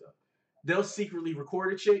like this, though. They'll secretly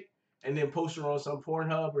record a chick and then post her on some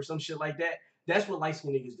Pornhub or some shit like that. That's what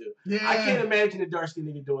light-skinned niggas do. Yeah. I can't imagine a dark-skinned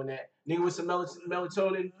nigga doing that. Nigga with some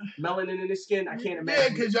melanin in his skin. I can't imagine. Yeah,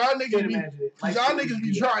 because y'all niggas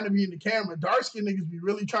be trying to be in the camera. Dark-skinned niggas be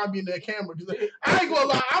really trying to be in that camera. I ain't gonna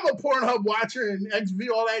lie, I'm a Pornhub watcher and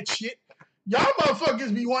XV, all that shit. Y'all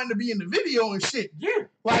motherfuckers be wanting to be in the video and shit. Yeah.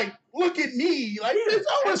 Like, look at me. Like, bitch,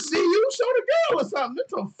 I want to see you show the girl or something. What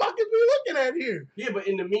the fuck is we looking at here? Yeah, but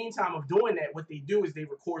in the meantime of doing that, what they do is they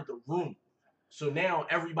record the room. So now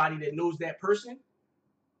everybody that knows that person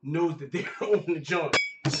knows that they're on the joint.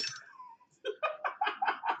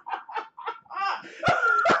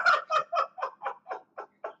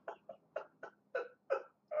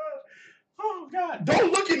 Oh, God.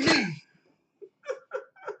 Don't look at me.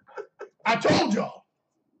 I told y'all.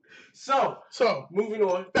 So moving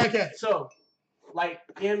on. Back at it. So, like,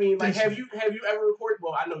 you know what I mean? Like, have you ever recorded?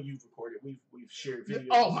 Well, I know you've recorded. We've shared videos.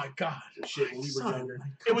 Oh my God. Shit, when we were younger.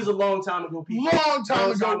 It was a long time ago, people. Long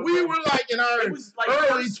time ago. We were like in our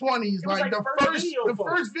early 20s. Like the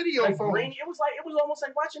first video phone. It was almost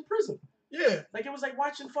like watching Prism. Yeah. Like it was like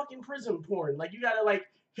watching fucking Prism porn. Like you gotta like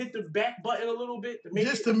hit the back button a little bit to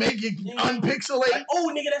make it unpixelate. Like, oh,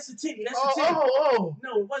 nigga, that's a titty. That's a titty. Oh.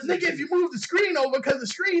 No, it wasn't. Nigga, if you move the screen over because the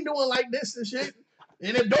screen doing like this and shit.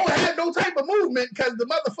 And it don't have no type of movement because the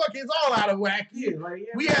motherfucker is all out of whack. Yeah,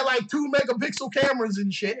 we had like 2 megapixel cameras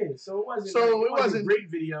and shit. Yeah, so it wasn't great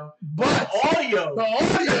video. But the audio,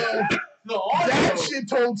 that shit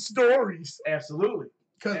told stories. Absolutely.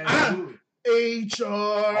 Because I'm HR.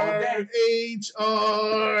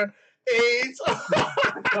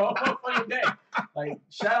 Like,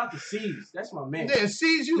 shout out to C's. That's my man. Yeah,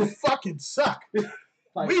 C's, you fucking suck.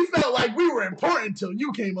 Like, we felt like we were important till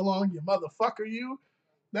you came along, you motherfucker, you.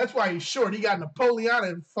 That's why he's short. He got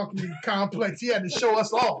Napoleonic fucking complex. He had to show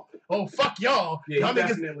us all. Oh, fuck y'all. Yeah, y'all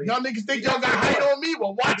niggas think y'all got height on me?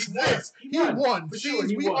 Well, watch this. He won. For See, sure,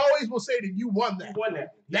 he we won. always will say that you won that. He won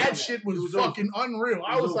that. That shit was fucking unreal.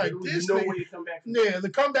 I was like, this no nigga. way to come back. Yeah, the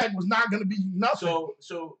comeback was not going to be nothing.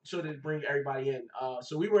 So to bring everybody in.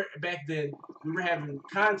 So we were back then. We were having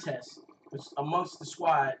contests amongst the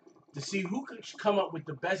squad to see who could come up with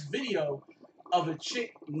the best video of a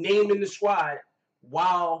chick naming the squad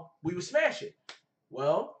while we were smashing.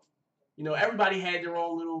 Well, you know, everybody had their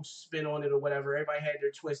own little spin on it or whatever. Everybody had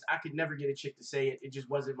their twist. I could never get a chick to say it. It just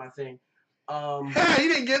wasn't my thing. He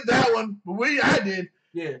didn't get that one, but I did.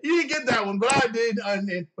 Yeah. He didn't get that one, but I did. I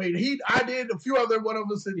did. A few other one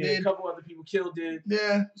of us that did. A couple other people did.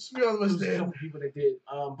 Yeah, a few of us did. A couple people that did.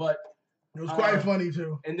 But it was quite funny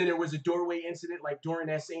too. And then there was a doorway incident, like during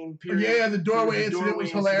that same period. Yeah, the doorway incident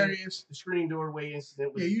was hilarious. The screen doorway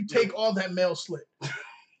incident was. Yeah, you take all that mail slip.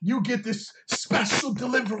 You get this special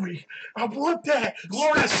delivery. I want that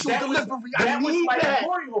special delivery. I need that.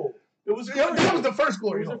 Glory hole. It was that was the first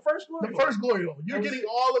glory hole. The first glory hole. You're getting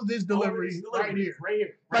all of this delivery right here.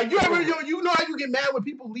 Like you know how you get mad when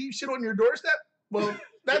people leave shit on your doorstep? Well,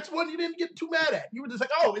 that's one you didn't get too mad at. You were just like,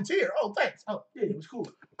 oh, it's here. Oh, thanks. Oh, yeah, it was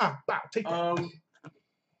cool. Wow, take that.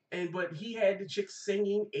 But he had the chick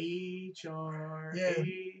singing HR,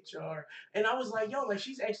 HR, and I was like, yo, like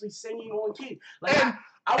she's actually singing on key. Like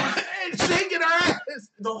I was shaking her ass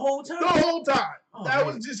the whole time. Oh, that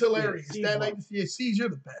was just hilarious. Yeah, C's, you're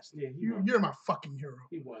the best. Yeah, you're my fucking hero.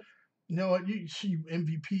 He won. You know what? You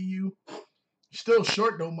MVP. You still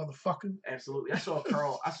short though, motherfucker. Absolutely. I saw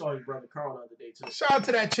his brother Carl the other day too. Shout out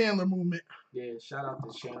to that Chandler movement. Yeah, shout out to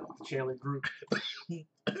the Chandler group.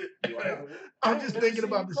 I'm just thinking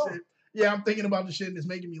about the shit. Yeah, I'm thinking about the shit and it's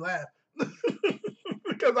making me laugh.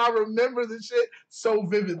 Because I remember the shit so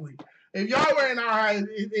vividly. If y'all were in our eyes,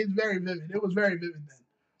 it's very vivid. It was very vivid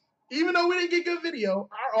then. Even though we didn't get good video,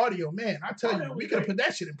 our audio, man, I tell you, we could have put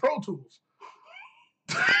that shit in Pro Tools.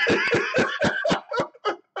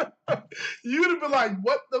 You would have been like,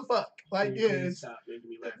 what the fuck? Like, stop making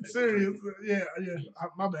me laugh. Serious. Yeah.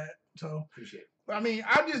 My bad. So appreciate it. I mean,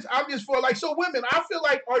 I'm just for like, so women, I feel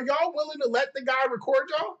like, are y'all willing to let the guy record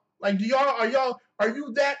y'all? Like, are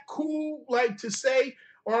you that cool, like, to say,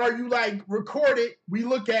 or are you like, record it, we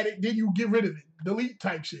look at it, then you get rid of it, delete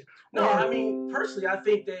type shit? No, I mean, personally, I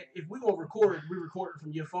think that if we gonna record, we record it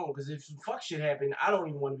from your phone, because if some fuck shit happened, I don't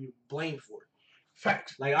even want to be blamed for it.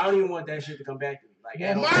 Facts. Like, I don't even want that shit to come back to me. Like,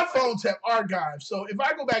 well, my phones have archives, so if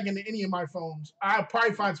I go back into any of my phones, I'll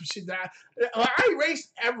probably find some shit that I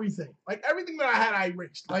erased everything. Like, everything that I had, I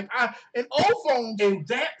erased. Like, in old phones. And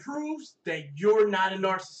that proves that you're not a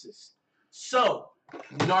narcissist. So,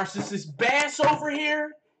 narcissist Bass over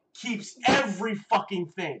here keeps every fucking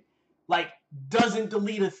thing. Like, doesn't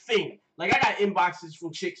delete a thing. Like, I got inboxes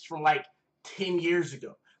from chicks from, like, 10 years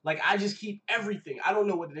ago. Like, I just keep everything. I don't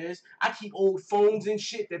know what it is. I keep old phones and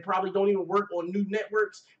shit that probably don't even work on new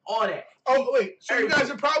networks. All that. Oh, wait. So everything. You guys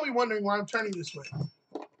are probably wondering why I'm turning this way.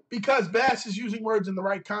 Because Bass is using words in the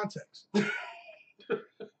right context.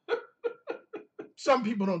 Some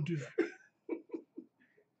people don't do that.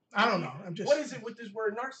 I don't know. I'm just. What is it with this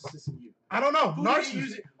word narcissist in you? I don't know. Narcissist.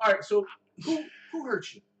 Use it? All right, so who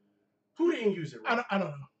hurt you? Who didn't use it right? I don't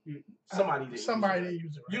know. Somebody didn't. Somebody didn't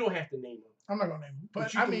use it right. You don't have to name them. I'm not gonna name them,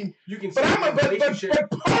 but you can. But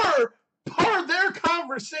per their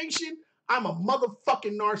conversation, I'm a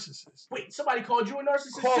motherfucking narcissist. Wait, somebody called you a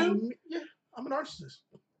narcissist too? Yeah, I'm a narcissist.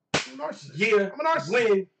 I'm a narcissist. Yeah, I'm a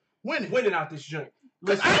narcissist. Winning out this joint.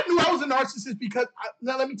 Because I knew I was a narcissist because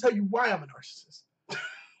now let me tell you why I'm a narcissist.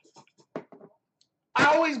 I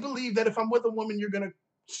always believe that if I'm with a woman, you're gonna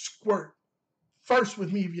squirt first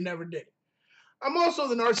with me if you never did. I'm also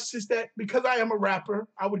the narcissist that, because I am a rapper,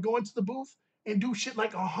 I would go into the booth and do shit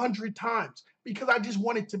like 100 times because I just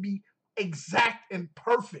want it to be exact and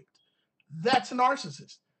perfect. That's a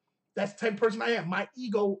narcissist. That's the type of person I am. My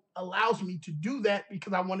ego allows me to do that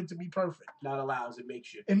because I want it to be perfect. Not allows, it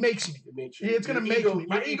makes you. It makes me. It makes you. It's going to make me.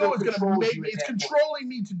 My ego is going to make me. It's controlling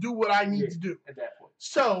me to do what I need to do. At that point.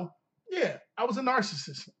 So, yeah, I was a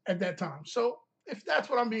narcissist at that time. So, if that's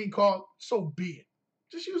what I'm being called, so be it.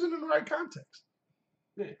 Just use it in the right context.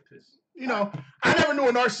 Yeah, because you know, I never knew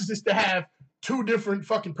a narcissist to have two different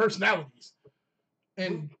fucking personalities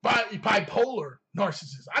and bipolar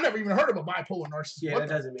narcissist. I never even heard of a bipolar narcissist. Yeah, what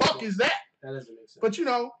that doesn't make sense. That is that? That doesn't make sense. But you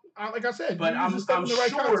know, like I said, but I'm sure.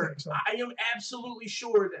 Context, so. I am absolutely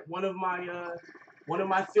sure that one of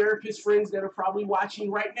my therapist friends that are probably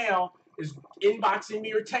watching right now is inboxing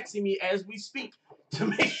me or texting me as we speak to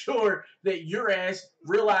make sure that your ass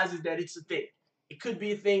realizes that it's a thing. It could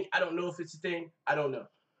be a thing. I don't know if it's a thing. I don't know.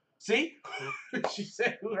 See? She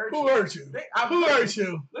said, "Who hurt Who you?" hurt you? Who hurt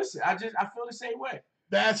you? Listen, I feel the same way.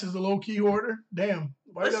 Bass is a low key hoarder. Damn.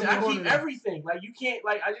 Why Listen, doesn't I keep hoarder everything. Like you can't.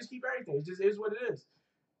 Like I just keep everything. It just is what it is.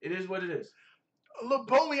 It is what it is.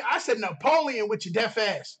 Napoleon. I said Napoleon with your deaf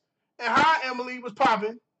ass. And how Emily was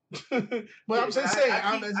popping. But Yeah, I'm just saying.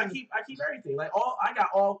 I keep everything. Like I got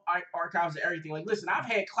all archives of everything. Like listen, I've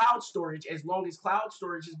had cloud storage as long as cloud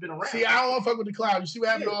storage has been around. See, I don't want to fuck with the cloud. You see what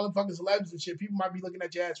happened to all the fucking celebs and shit. People might be looking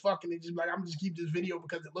at your ass fucking and just be like, I'm just keep this video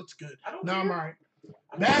because it looks good. No, I'm all right.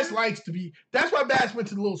 Bass likes to be. That's why Bass went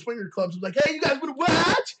to the little swinger clubs. Was like, hey, you guys want to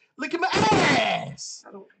watch? Look at my ass.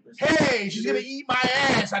 Hey, she's gonna eat my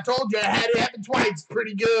ass. I told you I had it happen twice.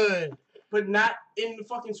 Pretty good. But not in the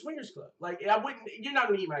fucking swingers club. Like I wouldn't. You're not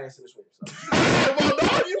gonna eat my ass in the swingers club. Well,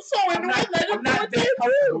 no, you so into it. I'm not that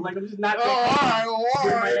comfortable. Like I'm just not that comfortable. All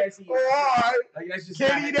right. Like that's just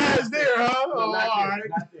Can't eat ass there, huh? No,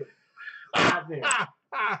 Not there.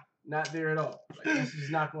 Not there at all. Like that's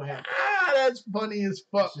just not gonna happen. That's funny as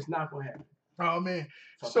fuck. It's just not gonna happen. Oh man.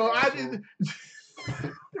 Fucking So I asshole. just.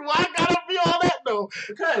 Why gotta be all that though?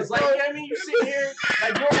 Because like you know what I mean, you sit here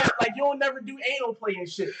like you'll never do anal play and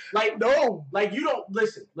shit. Like no, like you don't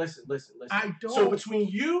listen. I don't. So between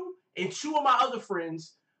you and two of my other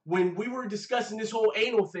friends, when we were discussing this whole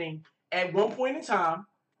anal thing, at one point in time,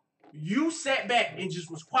 you sat back and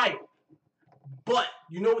just was quiet. But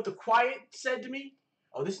you know what the quiet said to me?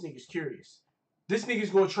 Oh, this nigga's curious. This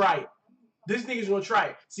nigga's gonna try it. This nigga's gonna try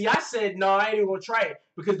it. See, I said, no, I ain't even gonna try it.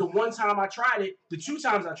 Because the one time I tried it, the two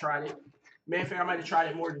times I tried it, man, I might have tried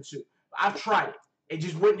it more than two. I've tried it. It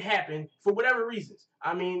just wouldn't happen for whatever reasons.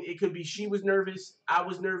 I mean, it could be she was nervous, I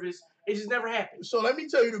was nervous. It just never happened. So let me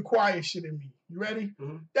tell you the quiet shit in me. You ready?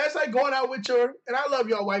 Mm-hmm. That's like going out with your, and I love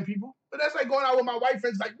y'all white people, but that's like going out with my white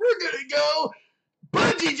friends, like, we're gonna go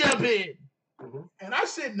bungee jumping. Mm-hmm. And I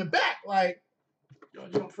sit in the back, like, y'all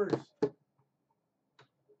jump first.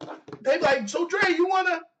 They like, so Dre, you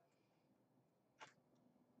wanna?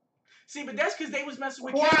 See, but that's because they was messing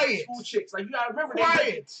with Quiet. Catholic school chicks. Like you gotta remember,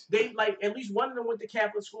 Quiet. They like at least one of them went to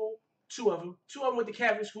Catholic school. Two of them went to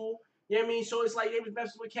Catholic school. You know what I mean? So it's like they was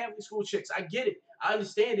messing with Catholic school chicks. I get it. I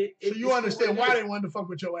understand it. So you understand why they wanted to fuck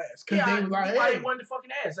with your ass? Because they was like, why hey, they wanted to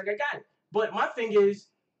fucking ass. Like I got it. But my thing is,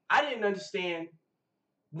 I didn't understand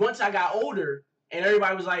once I got older and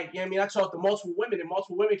everybody was like, you know what I mean? I talked to multiple women and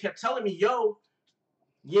multiple women kept telling me, yo,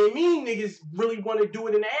 you know what I mean? Niggas really want to do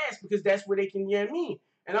it in the ass because that's where they can, you know what I mean?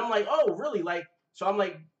 And I'm like, oh, really? Like, so I'm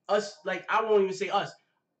like, us, like, I won't even say us.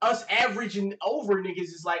 Us averaging over niggas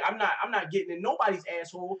is like, I'm not getting in nobody's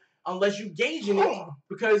asshole unless you gauging it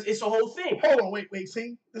because it's a whole thing. Hold on, wait.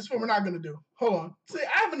 See, this is what we're not gonna do. Hold on. See,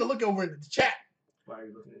 I happen to look over into the chat. Why are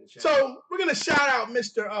you looking in the chat? So we're gonna shout out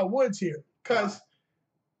Mr. Woods here because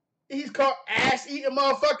he's called ass eating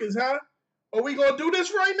motherfuckers, huh? Are we gonna do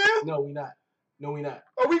this right now? No, we not.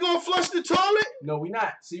 Are we gonna flush the toilet? No, we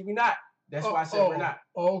not. See, we not. That's why I said we're not.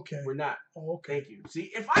 Okay. We're not. Okay. Thank you.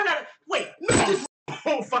 See, if I gotta wait, no,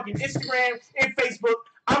 on fucking Instagram and Facebook,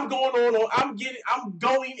 I'm going in on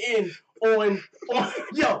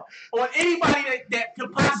anybody that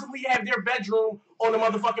could possibly have their bedroom on the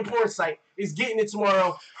motherfucking porn site is getting it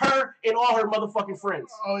tomorrow. Her and all her motherfucking friends.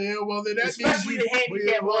 Oh yeah, well then that especially means the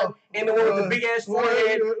handicap one and the one with the big ass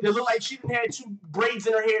forehead that look like she didn't have two braids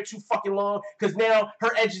in her hair too fucking long because now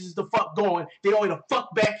her edges is the fuck going. They only the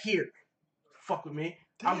fuck back here. Fuck with me.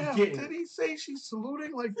 Damn, I'm getting did it. he say she's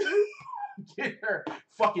saluting like this? Get her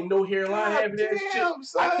fucking no hairline having that shit.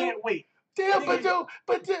 Son. I can't wait. Damn, but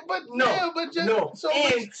no. So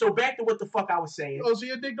back to what the fuck I was saying. Oh, so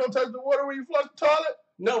your dick don't touch the water when you flush the toilet?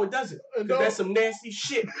 No, it doesn't. No? That's some nasty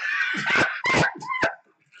shit.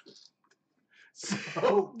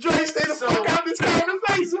 So Dre, stay the fuck out of this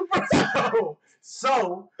conversation, bro.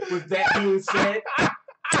 So with that being said,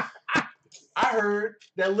 I heard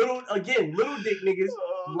that little dick niggas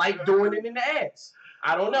like doing it in the ass.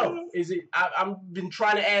 I don't know. Is it? I've been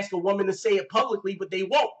trying to ask a woman to say it publicly, but they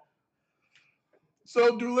won't.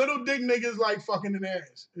 So do little dick niggas like fucking in the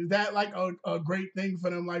ass? Is that like a great thing for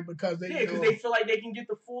them? Like because they because they feel like they can get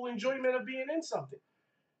the full enjoyment of being in something.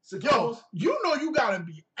 Yo, you know you gotta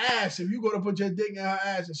be ass if you go to put your dick in her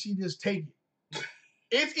ass and she just take it.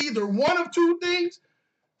 It's either one of two things.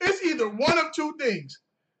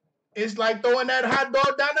 It's like throwing that hot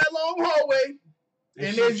dog down that long hallway.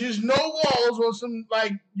 And there's just no walls on some,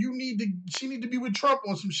 like, she need to be with Trump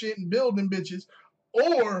on some shit and building bitches.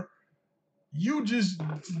 Or you just,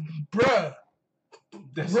 bruh,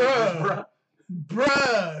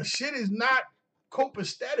 shit is not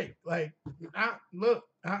copacetic. Like, no,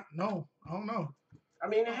 I don't know. I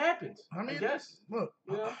mean, it happens. I mean, I guess. Look,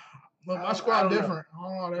 you know? Look, my squad different.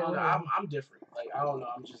 I'm different. Like, I don't know.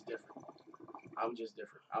 I'm just different.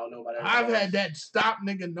 I don't know about that. I've had that stop,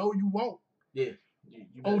 nigga. No, you won't. Yeah.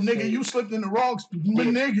 Nigga, you slipped in the wrong.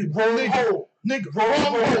 Nigga, wrong hole. Nigga,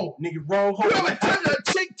 wrong hole. Nigga, wrong hole. You ever tell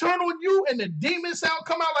a chick turn on you and the demon sound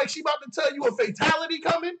come out like she about to tell you a fatality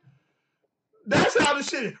coming? That's how the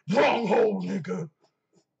shit is. Wrong hole, nigga.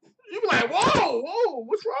 You be like, whoa,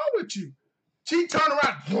 what's wrong with you? She turn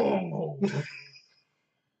around, wrong hole.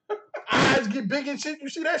 Eyes get big and shit. You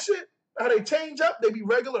see that shit? How they change up? They be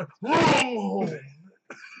regular. Wrong hole.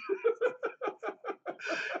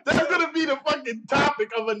 That's gonna be the fucking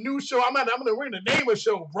topic of a new show. We're gonna name a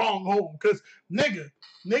show Wrong Hole. Cause nigga,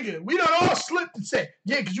 we done all slipped and said,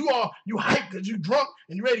 yeah, cause you hyped cause you drunk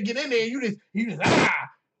and you ready to get in there and you just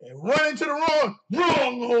and run into the wrong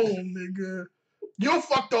hole, nigga. You'll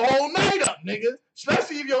fuck the whole night up, nigga.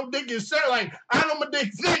 Especially if your dick is certain. Like, I know my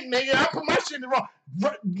dick thick, nigga. I put my shit in the wrong.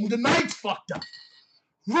 The night's fucked up.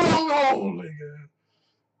 Wrong hole, nigga.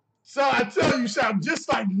 So I tell you, sound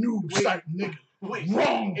just like noob, like nigga. Wait,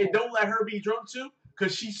 wrong. And don't let her be drunk too,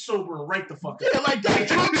 cause she's sober right the fuck up. Yeah, like that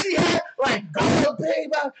drunk she had, like, oh,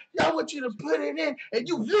 babe, y'all want you to put it in, and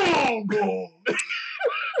you wrong, boom.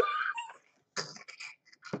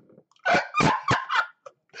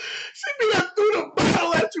 She be like, threw the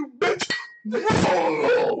bottle at you, bitch.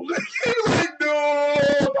 Wrong. You like,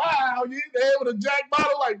 no, wow, you ain't there with a jack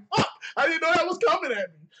bottle, like, fuck. I didn't know that was coming at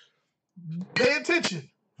me. Pay attention.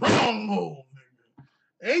 Wrong hole, nigga.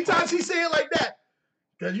 Anytime she say it like that,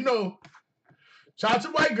 because, you know, shout out to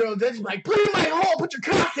white girls, they just like, put it in my hole, put your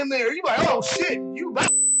cock in there. You like, oh, shit, you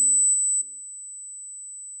like.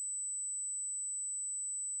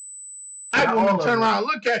 I want to turn around and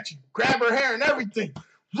look at you, grab her hair and everything.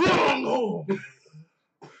 Wrong hole.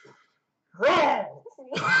 Wrong.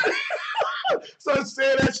 So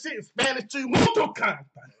say that shit in Spanish too. Mucho canta.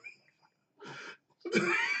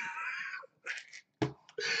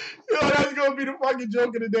 Yo, that's gonna be the fucking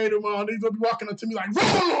joke of the day tomorrow. He's gonna be walking up to me like,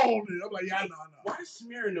 wrong. I'm like, yeah, I know. Why does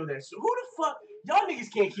Samira know that? So who the fuck? Y'all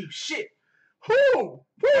niggas can't keep shit. Who?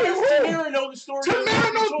 Tamara know the story?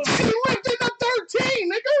 Tamara knows she lived in the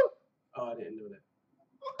 13, nigga. Oh, I didn't know that.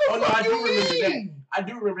 What the fuck I do remember mean? that. I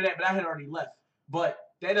do remember that, but I had already left. But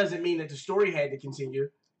that doesn't mean that the story had to continue.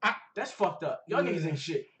 That's fucked up. Y'all niggas ain't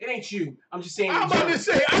shit. It ain't you. I'm just saying. I'm about to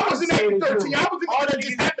say, I wasn't at 13. I was the one that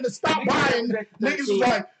just happened to stop by and niggas was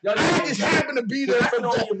like, I just happened to be there. I can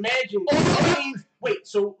only imagine. Wait,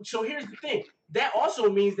 so here's the thing. That also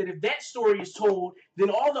means that if that story is told, then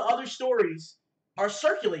all the other stories are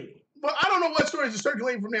circulating. But I don't know what stories are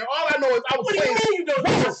circulating from there. All I know is I was playing. What do you mean you don't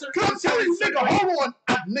know? Because I'm telling you,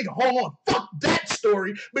 nigga, hold on. Fuck that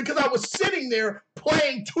story. Because I was sitting there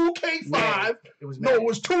playing 2K5. It was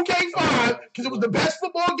 2K5 because it was the best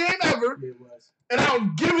football game ever. It was. And I was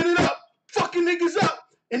giving it up, fucking niggas up.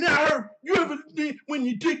 And then I heard, you ever when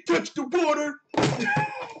your dick touched the water?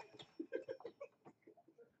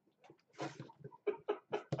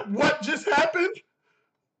 What just happened?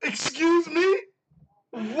 Excuse me?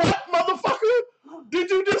 What, motherfucker? Did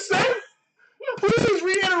you just say? Please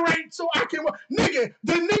reiterate so I can. Nigga,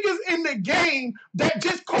 the niggas in the game that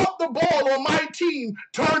just caught the ball on my team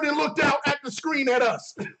turned and looked out at the screen at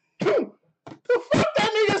us. The fuck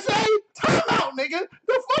that nigga say? Time out, nigga.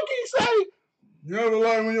 The fuck he say? You ever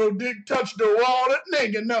like when your dick touched the wall?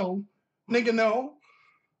 Nigga, no. Nigga, no.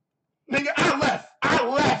 Nigga, I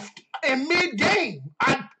left in mid-game.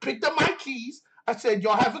 I picked up my keys. I said,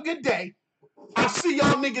 y'all have a good day. I'll see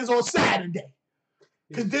y'all niggas on Saturday.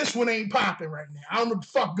 Because this one ain't popping right now. I don't know what the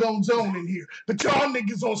fuck goes on in here. But y'all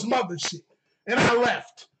niggas on some other shit. And I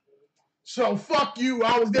left. So fuck you.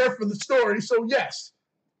 I was there for the story. So yes.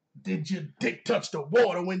 Did your dick touch the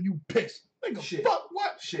water when you pissed? Nigga, shit. Fuck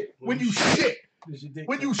what? Shit. When you shit.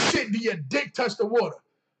 When you shit, did your dick touch the water?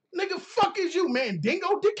 Nigga, fuck is you, man?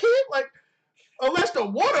 Dingo dickhead? Like, unless the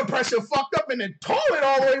water pressure fucked up in the toilet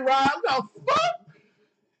all the way around. Now, fuck?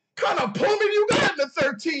 Kind of plumbing you got in the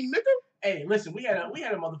 13, nigga? Hey, listen, we had a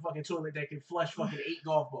motherfucking toilet that could flush fucking 8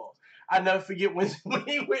 golf balls. I never forget when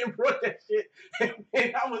he went and brought that shit,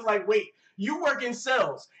 and I was like, wait, you work in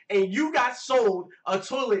sales, and you got sold a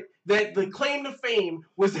toilet that the claim to fame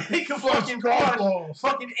was that it could fucking flush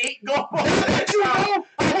fucking 8 golf balls. That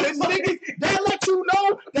let you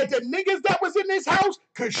know that the niggas that was in this house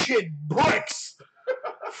could shit bricks.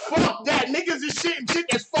 Fuck that. Niggas is shitting shit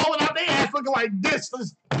that's falling out their ass looking like this.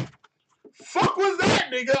 Fuck was that,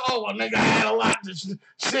 nigga? Oh, a nigga had a lot to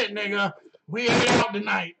shit, nigga. We ate out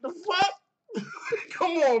tonight. The fuck?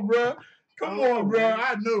 Come on, bro.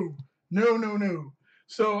 I knew. No.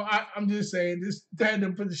 So I'm just saying, this I had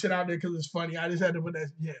to put the shit out there because it's funny. I just had to put that,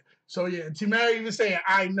 yeah. So yeah, Tamara even saying,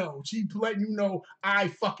 I know. She letting you know, I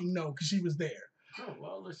fucking know, because she was there. Oh,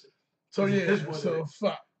 well, listen. So yeah, so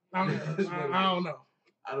fuck. I don't know.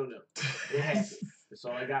 I don't know. It happened. That's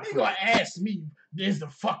all I got. You gonna ask me, is the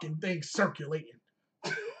fucking thing circulating?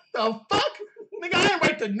 The fuck? Nigga, I didn't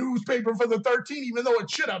write the newspaper for the 13, even though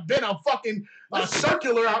it should have been a fucking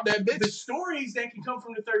circular out there, bitch. The stories that can come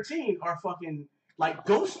from the 13 are fucking like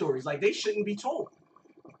ghost stories. Like, they shouldn't be told.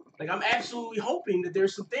 Like, I'm absolutely hoping that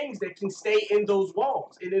there's some things that can stay in those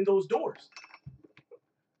walls and in those doors.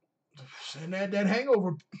 And that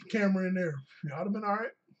hangover camera in there. Y'all would have been all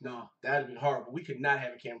right. No, that would have been horrible. We could not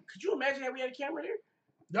have a camera. Could you imagine that we had a camera there?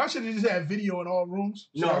 Y'all should have just had video in all rooms.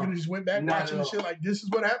 So y'all could have just went back watching the shit like, this is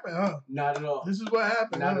what happened, huh? Not at all. This is what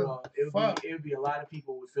happened. Not at all. It would be a lot of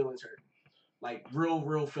people with feelings hurt. Like,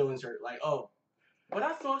 real feelings hurt. Like, oh, but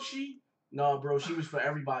I thought no, bro, she was for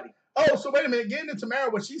everybody. Oh, so wait a minute. Getting into Tamara,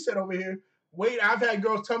 what she said over here. Wait, I've had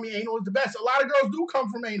girls tell me anal is the best. A lot of girls do come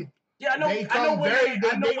from anal. Yeah, I know. They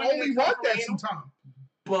only want that sometimes.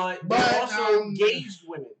 But also gauged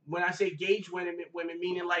women. When I say gauged women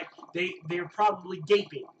meaning like they're probably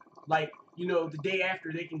gaping. Like, you know, the day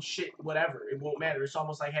after they can shit whatever. It won't matter. It's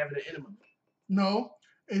almost like having an enema. No,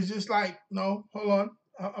 it's just like, no, hold on.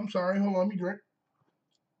 I'm sorry. Hold on, let me drink.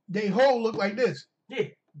 They hole look like this. Yeah,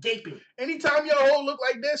 gaping. Anytime your hole look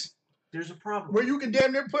like this, there's a problem. Where you can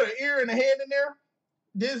damn near put an ear and a hand in there,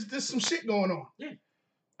 there's some shit going on. Yeah.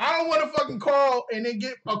 I don't want to fucking call and then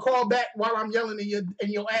get a call back while I'm yelling in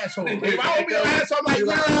your asshole. If I don't be your asshole, I'm like,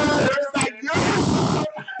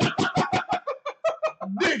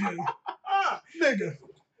 nigga,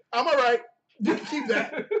 I'm all right. You can keep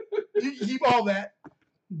that. You can keep all that.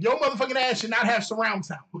 Your motherfucking ass should not have surround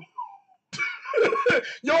sound.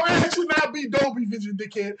 Your ass should not be Dolby Vision,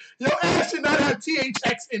 dickhead. Your ass should not have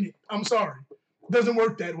THX in it. I'm sorry. Doesn't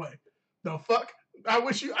work that way. The fuck? I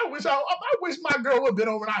wish my girl would have been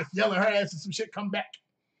over and I was yelling her ass and some shit come back.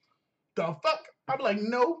 The fuck? I'd be like,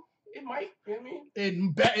 no. It might. You know what I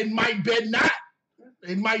mean? It might bet not.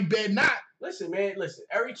 It might bet not. Listen, man. Listen.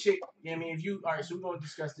 Every chick, you know what I mean? All right, so we're going to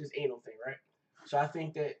discuss this anal thing, right? So I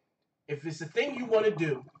think that if it's a thing you want to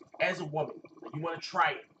do as a woman, you want to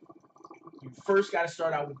try it, you first got to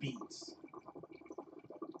start out with beads.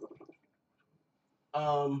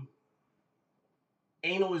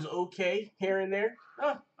 Anal is okay here and there.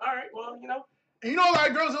 Oh, all right, well, you know. And you know a lot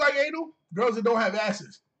of girls that like anal? Girls that don't have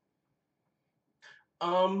asses.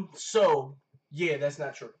 So, yeah, that's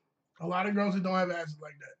not true. A lot of girls that don't have asses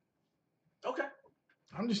like that. Okay.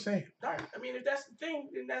 I'm just saying. All right. I mean, if that's the thing,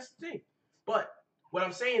 then that's the thing. But what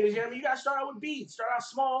I'm saying is, you know what I mean? You got to start out with beads. Start out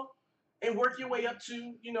small and work your way up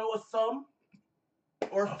to, you know, a thumb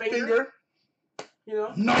or a finger. You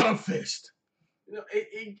know? Not a fist. You know,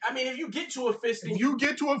 I mean, if you get to a fist, if you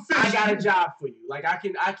get to a fist, I got a job for you. Like, I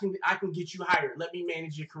can get you hired. Let me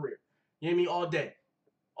manage your career. You know what I mean? All day.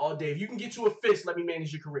 All day. If you can get to a fist, let me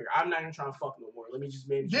manage your career. I'm not even trying to fuck no more. Let me just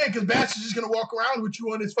manage. Yeah, because Bash is just gonna walk around with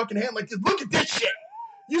you on his fucking hand like this. Look at this shit.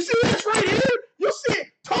 You see this right here? You see it?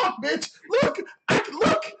 Talk, bitch. Look.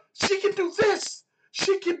 Look. She can do this.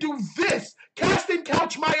 She can do this. Cast and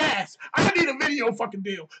couch my ass. I need a video fucking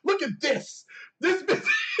deal. Look at this. This bitch.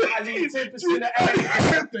 I need 10% of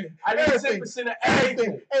everything. I need 10% of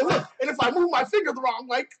everything. And look, and if I move my finger the wrong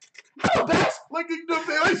way, hello, Bash. Look, you know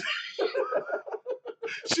what I'm saying?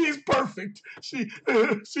 She's perfect. She's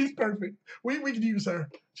perfect. We can use her.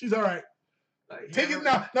 She's all right. Take it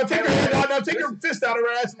now. Now take her head out. Now take her fist out of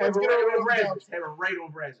her ass. Have her right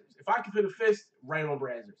on Brazzers. If I can put a fist, right on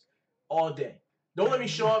Brazzers. All day. Don't let me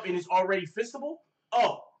show up and it's already fistable.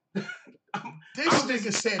 Oh. I'm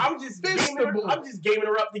just gaming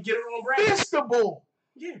her up to get her on Brazzers. Fistable.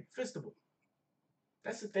 Yeah, fistable.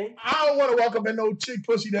 That's the thing. I don't want to walk up at no chick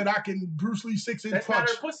pussy that I can Bruce Lee 6-inch punch. That's not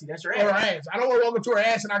her pussy. That's her ass. Or her ass. I don't want to walk up to her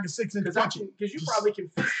ass and I can 6-inch punch it. Because you probably can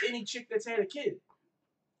fist any chick that's had a kid.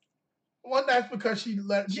 Well, that's because she had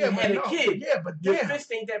a kid. Yeah, but your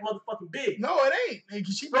fist ain't that motherfucking big. No, it ain't.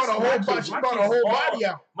 She brought a whole body. She brought a whole body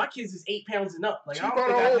out. My kids is 8 pounds and up. Like, she I don't brought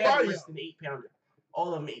think a whole I've had body less than 8 pounder.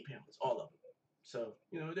 All of them 8 pounds. All of them. So,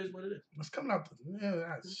 you know, it is what it is. It's coming out.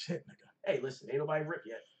 That's shit, nigga. Hey, listen, ain't nobody ripped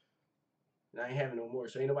yet. And I ain't having no more,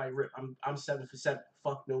 so ain't nobody ripped. I'm 7 for 7.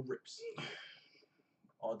 Fuck no rips.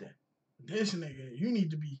 All day. This nigga, you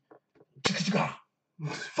need to be.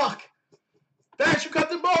 Fuck. Bash, you cut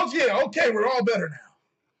the balls? Yeah, okay, we're all better now.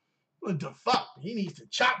 What the fuck? He needs to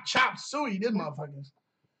chop suey, this motherfuckers.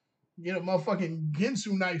 Get a motherfucking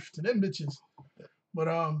Ginsu knife to them bitches. But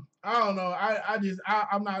I don't know.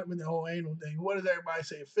 I'm not with the whole anal thing. What does everybody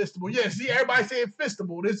say? Fistable. Yeah, see, everybody saying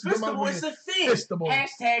fistable. This Fistable is a thing. Fistable.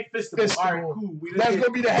 Hashtag fistable. All right, cool. That's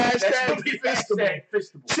gonna be the hashtag fistable.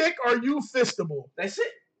 fistable. Chick, are you fistable? That's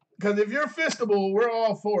it. Because if you're fistable, we're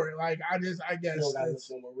all for it. Like I guess. You don't gotta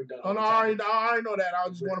listen more. We're done. Oh no, I already know that. I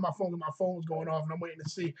was just going to my phone because my phone was going off, and I'm waiting to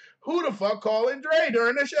see who the fuck calling Dre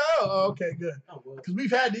during the show. Oh, okay, good. Because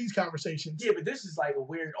we've had these conversations. Yeah, but this is like a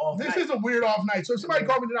weird off night. This is a weird off night. So if somebody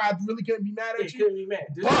called me tonight, I really couldn't be mad at you. Couldn't be mad.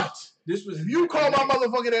 This was if you call my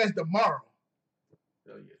motherfucking ass tomorrow,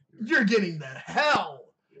 you're getting the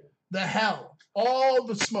hell. Yeah. The hell. All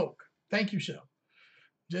the smoke. Thank you, Shell.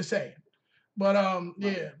 Just saying. But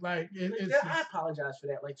yeah, like it's. I apologize for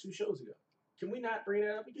that. Like 2 shows ago. Can we not bring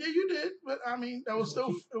that up again? Yeah, you did. But I mean, it was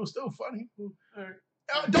still funny. All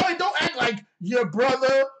right. Don't act like your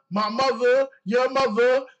brother, my mother, your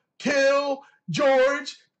mother, Kill,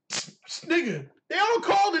 George, nigga. They all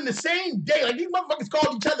called in the same day. Like these motherfuckers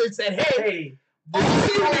called each other and said, "Hey,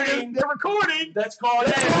 they're recording. That's called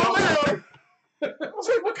now." I was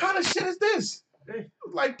like, "What kind of shit is this?"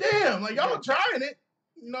 Like, damn, like y'all trying it,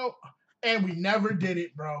 you know. And we never did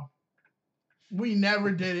it, bro. We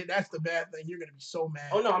never did it. That's the bad thing. You're going to be so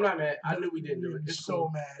mad. Oh, no, I'm not mad. I knew we didn't do it. It's so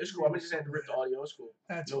cool. mad. It's cool. I'm just had to rip the audio. It's cool.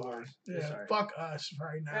 That's no worries. Yeah, right. Fuck us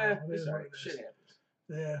right now. It's all right. Shit happens.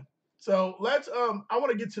 Yeah. So let's, I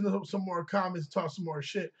want to get to some more comments, talk some more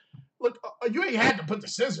shit. Look, you ain't had to put the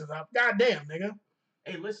scissors up. Goddamn, nigga.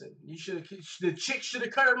 Hey, listen, the chick should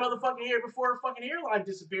have cut her motherfucking hair before her fucking hairline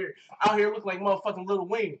disappeared. Out here looking like motherfucking Lil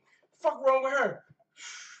Wayne. Fuck wrong with her?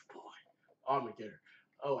 Oh, I'm gonna get her.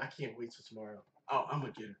 Oh, I can't wait till tomorrow. Oh, I'm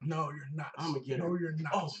gonna get her. No, you're not. I'm gonna get her. No, you're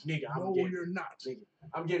not. Oh, nigga, I'm getting her. No, you're not. Nigga,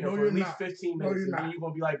 I'm getting her for at least 15 minutes. And then you're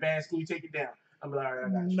gonna be like, Bass, can you take it down? I'm like, all right, I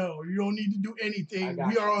got you. No, you don't need to do anything.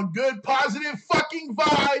 We are on good, positive fucking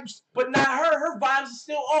vibes. But not her. Her vibes are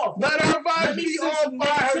still off. Let her vibes be off by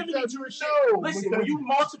her. No, listen, when you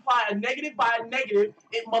multiply a negative by a negative,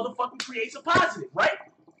 it motherfucking creates a positive, right?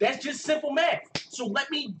 That's just simple math. So let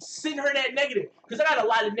me send her that negative. Because I got a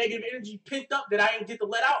lot of negative energy pent up that I didn't get to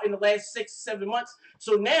let out in the last 6-7 months.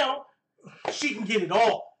 So now, she can get it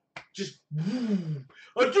all. Just,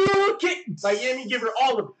 like, you know what I mean? Give her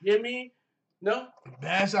all of it. You know what I mean? No?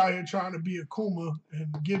 Bass out here trying to be a Kuma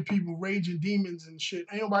and give people raging demons and shit.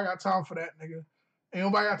 Ain't nobody got time for that, nigga. Ain't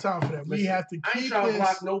nobody got time for that. Listen, we have to keep I ain't trying to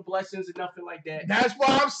block no blessings or nothing like that. That's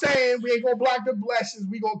why I'm saying we ain't gonna block the blessings.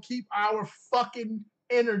 We gonna keep our fucking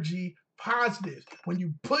energy positive. When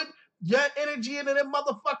you put your energy into them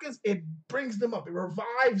motherfuckers, it brings them up. It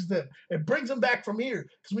revives them. It brings them back from here.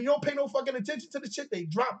 Because when you don't pay no fucking attention to the shit, they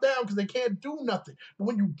drop down because they can't do nothing. But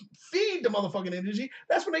when you feed the motherfucking energy,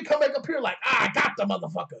 that's when they come back up here like, I got the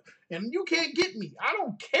motherfucker. And you can't get me. I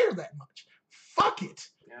don't care that much. Fuck it.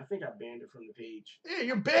 Yeah, I think I banned it from the page. Yeah,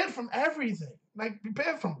 you're banned from everything. Like, you're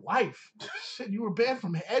banned from life. Shit, you were banned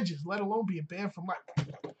from the edges, let alone being banned from life.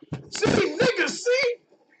 See, niggas, see?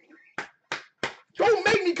 Don't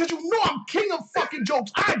make me because you know I'm king of fucking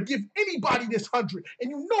jokes. I'd give anybody this 100,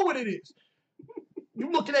 and you know what it is.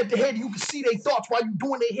 You looking at the head, you can see their thoughts while you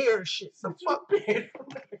doing their hair and shit. The fuck?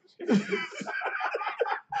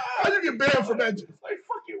 How you get banned from edges? Like,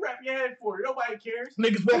 fuck you wrap your head for it. Nobody cares.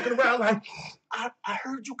 Niggas walking around like, I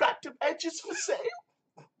heard you got them edges for sale.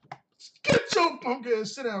 Get your punk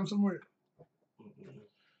ass. Sit down somewhere.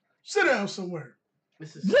 Sit down somewhere.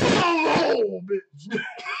 This is no, bitch.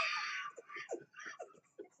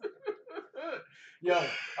 Yo,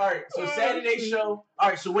 all right, so Saturday show. All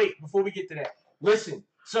right, so wait, before we get to that, listen.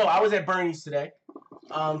 So I was at Bernie's today,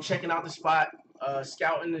 checking out the spot,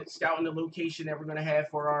 scouting the location that we're gonna have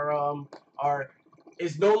for our.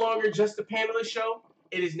 It's no longer just a panelist show.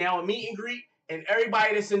 It is now a meet and greet, and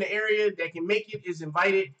everybody that's in the area that can make it is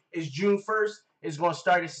invited. It's June 1st. It's gonna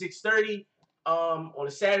start at 6:30 on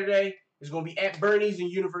a Saturday. It's going to be at Bernie's in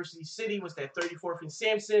University City. What's that, 34th and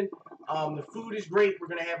Sampson. The food is great. We're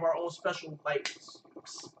going to have our own special, like,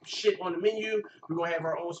 shit on the menu. We're going to have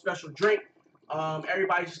our own special drink.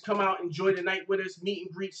 Everybody just come out, enjoy the night with us. Meet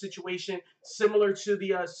and greet situation. Similar to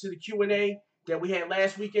the Q&A that we had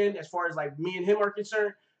last weekend as far as, like, me and him are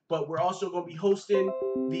concerned. But we're also going to be hosting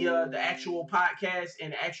the actual podcast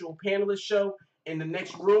and the actual panelist show in the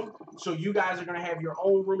next room. So you guys are going to have your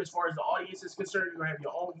own room as far as the audience is concerned. You're going to have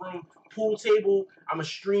your own room, pool table. I'm going to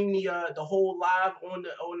stream the whole live on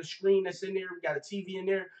the screen that's in there. We got a TV in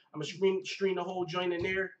there. I'm going to stream the whole joint in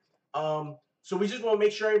there. So we just want to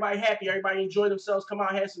make sure everybody happy, everybody enjoy themselves, come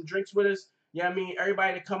out, have some drinks with us. Yeah, I mean,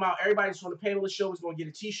 everybody to come out, everybody that's on the panelist show is going to get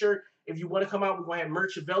a T-shirt. If you want to come out, we're going to have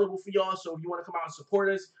merch available for y'all. So if you want to come out and support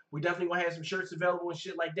us, we definitely going to have some shirts available and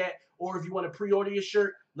shit like that. Or if you want to pre-order your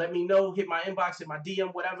shirt, let me know. Hit my inbox, hit my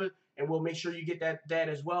DM, whatever, and we'll make sure you get that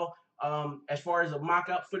as well. As far as a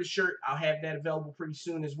mock-up for the shirt, I'll have that available pretty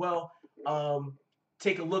soon as well.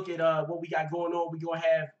 Take a look at what we got going on. We're going to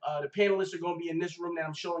have the panelists are going to be in this room that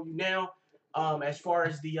I'm showing you now. As far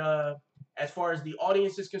as the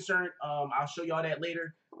audience is concerned, I'll show y'all that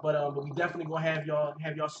later. But we definitely gonna have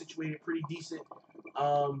y'all situated pretty decent.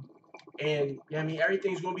 And yeah, I mean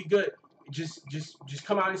everything's gonna be good. Just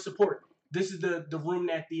come out and support. This is the room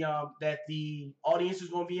that the audience is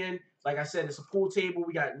gonna be in. Like I said, it's a pool table.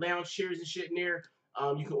 We got lounge chairs and shit in there.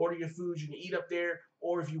 You can order your food. You can eat up there,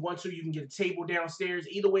 or if you want to, you can get a table downstairs.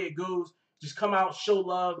 Either way it goes. Just come out, show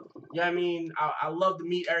love. Yeah, I mean, I love to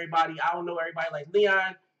meet everybody. I don't know everybody like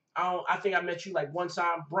Leon. I think I met you like one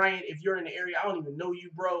time. Brian, if you're in the area, I don't even know you,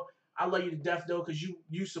 bro. I love you to death though, because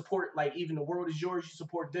you support like even the world is yours. You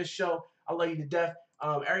support this show. I love you to death.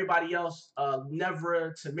 Everybody else,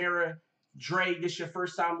 Nevra, Tamara, Dre, this your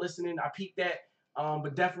first time listening. I peeped that.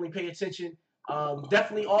 But definitely pay attention.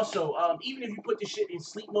 Definitely also, even if you put this shit in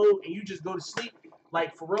sleep mode and you just go to sleep,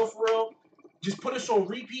 like for real, just put us on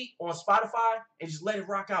repeat on Spotify and just let it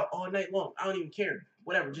rock out all night long. I don't even care.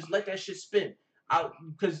 Whatever. Just let that shit spin.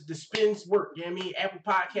 Because the spins work. You know what I mean? Apple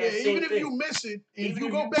Podcasts, yeah, same even if thing. you miss it, if you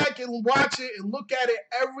go back and watch it and look at it,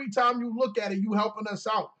 every time you look at it, you helping us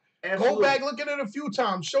out. Absolutely. Go back, look at it a few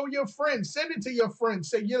times. Show your friends. Send it to your friends.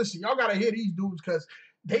 Say, yeah, listen, y'all got to hear these dudes because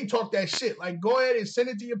they talk that shit. Like, go ahead and send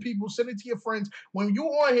it to your people. Send it to your friends. When you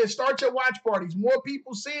on here, start your watch parties. More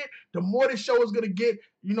people see it, the more the show is going to get,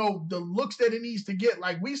 you know, the looks that it needs to get.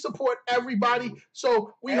 Like, we support everybody.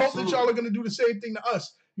 So we hope that y'all are going to do the same thing to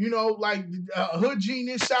us. You know, like Hood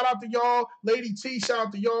Genius, shout out to y'all. Lady T, shout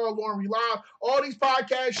out to y'all. Lauren Live. All these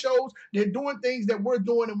podcast shows, they're doing things that we're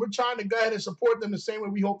doing, and we're trying to go ahead and support them the same way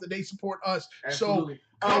we hope that they support us. Absolutely.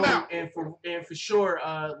 So come out. And for sure,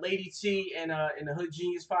 Lady T and the Hood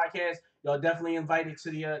Genius podcast, y'all definitely invited to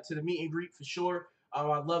the meet and greet for sure.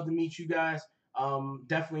 I'd love to meet you guys.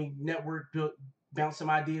 Definitely network, bounce some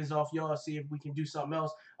ideas off y'all, see if we can do something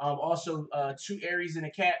else. Also, Two Aries in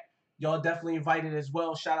a Cap. Y'all definitely invited as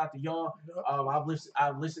well. Shout out to y'all.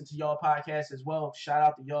 I've listened to y'all podcast as well. Shout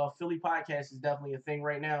out to y'all. Philly podcast is definitely a thing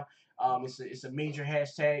right now. It's a major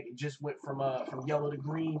hashtag. It just went from yellow to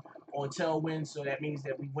green on Tailwind, so that means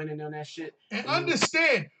that we winning on that shit. And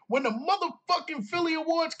understand, when the motherfucking Philly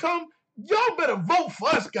Awards come, y'all better vote for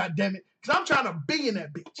us, goddammit, because I'm trying to be in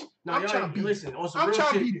that bitch. No, I'm trying to be listen, on some I'm real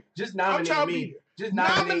trying shit, to be there. just nominate me. Just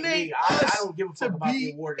nominate me. I don't give a fuck about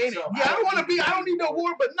the award itself. Yeah, I don't need no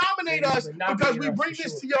award, but nominate us because we bring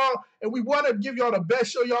this to y'all and we want to give y'all the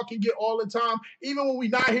best show y'all can get all the time. Even when we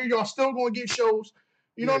not here, y'all still gonna get shows.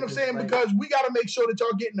 You know what I'm saying? Like, because we got to make sure that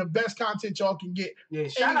y'all getting the best content y'all can get. Yeah,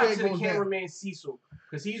 shout out to the cameraman Cecil,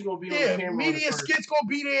 because he's going to be on the camera. Media skits going to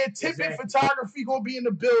be there. Tipping photography going to be in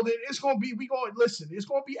the building. It's going to be, listen, it's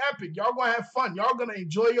going to be epic. Y'all going to have fun. Y'all going to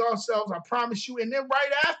enjoy yourselves. I promise you. And then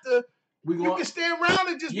right after, you can stay around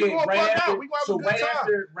and just be going right after. We going to have a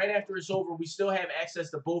good time. Right after it's over, we still have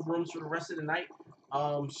access to both rooms for the rest of the night.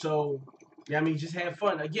 So, yeah, I mean, just have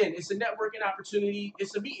fun. Again, it's a networking opportunity.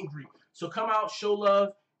 It's a meet and greet. So come out, show love,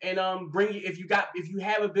 and bring if you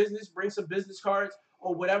have a business, bring some business cards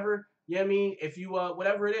or whatever. You know what I mean? If you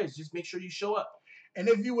whatever it is, just make sure you show up. And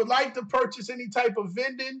if you would like to purchase any type of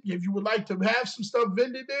vending, if you would like to have some stuff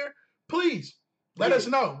vended there, please let us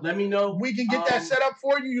know. Let me know. We can get that set up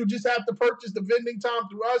for you. You just have to purchase the vending time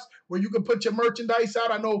through us, where you can put your merchandise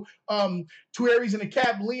out. I know Two Aries in a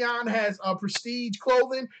Cap. Leon has Prestige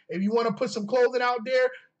clothing. If you want to put some clothing out there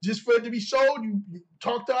just for it to be sold, you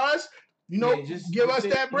talk to us. You know, just give us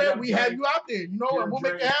that bread. We have you out there. You know, and we'll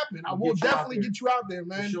make it happen. I will definitely get you out there,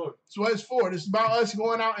 man. For sure. That's what it's for. It's about us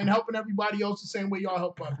going out and helping everybody else the same way y'all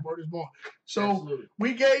help us. Word is born. So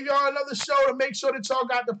we gave y'all another show to make sure that y'all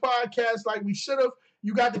got the podcast like we should have.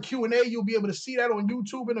 You got the Q&A. You'll be able to see that on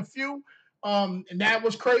YouTube in a few. And that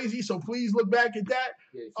was crazy. So please look back at that.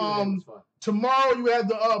 Yeah, tomorrow you have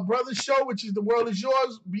the Brothers Show, which is The World Is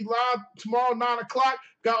Yours. Be live tomorrow, 9 o'clock.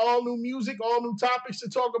 Got all new music, all new topics to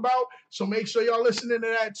talk about. So make sure y'all listening to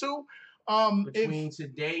that too. Between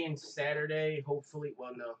today and Saturday, hopefully.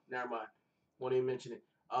 Well, no, never mind. Won't even mention it.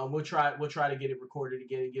 We'll try to get it recorded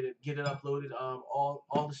again and get it uploaded.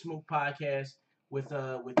 All the Smoke podcast with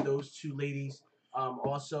those two ladies.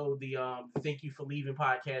 Also, the Thank You for Leaving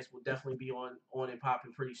podcast will definitely be on and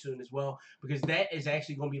popping pretty soon as well, because that is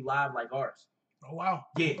actually going to be live like ours. Oh, wow.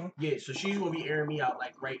 Yeah. So she's going to be airing me out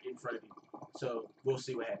like right in front of you. So we'll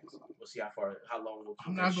see what happens. We'll see how long we'll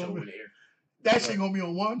keep that show in the air. That shit gonna be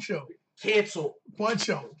on one show. Cancel. One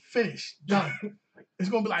show. Finished. Done. It's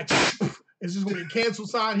gonna be like, it's just gonna be a cancel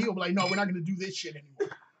sign. He'll be like, no, we're not gonna do this shit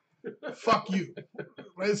anymore. Fuck you.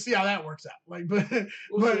 Let's see how that works out. Like, but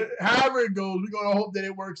however it goes, we're gonna hope that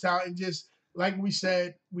it works out. And just like we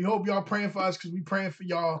said, we hope y'all praying for us because we praying for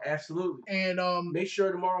y'all. Absolutely. And make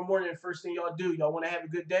sure tomorrow morning, the first thing y'all do, y'all want to have a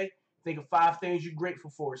good day. Think of 5 things you're grateful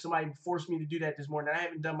for. Somebody forced me to do that this morning. I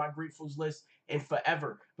haven't done my gratefuls list in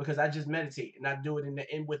forever because I just meditate and I do it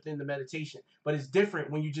within the meditation. But it's different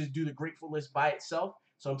when you just do the grateful list by itself.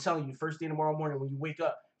 So I'm telling you, first thing tomorrow morning when you wake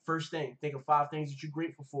up, first thing, think of 5 things that you're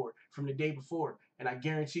grateful for from the day before, and I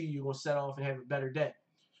guarantee you're gonna set off and have a better day.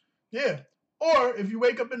 Yeah. Or if you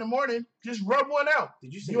wake up in the morning, just rub one out.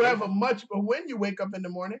 Did you say you have when you wake up in the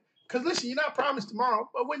morning? Because listen, you're not promised tomorrow,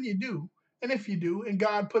 but when you do. And if you do, and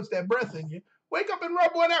God puts that breath in you, wake up and rub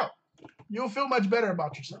one out. You'll feel much better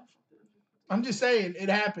about yourself. I'm just saying, it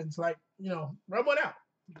happens. Like, rub one out.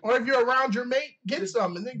 Or if you're around your mate, get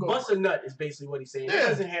some and then go. Bust a nut is basically what he's saying. Yeah. It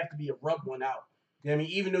doesn't have to be a rub one out. You know what I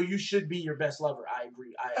mean? Even though you should be your best lover, I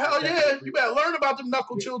agree. Hell yeah, you better learn about them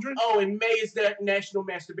knuckle children. Oh, in May is that National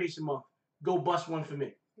Masturbation Month. Go bust one for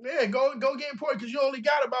me. Yeah, go get important because you only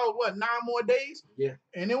got about 9 more days. Yeah.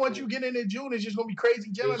 And then once you get into June, it's just gonna be crazy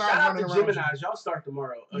Gemini. Shout out to Geminis. Y'all start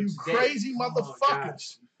tomorrow. You crazy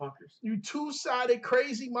motherfuckers. You fuckers. You two-sided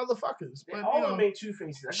crazy motherfuckers. But all of them ain't two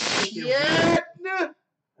faces.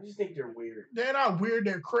 I just think they're weird. They're not weird.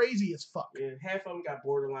 They're crazy as fuck. Yeah, half of them got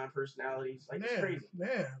borderline personalities. Like, it's crazy.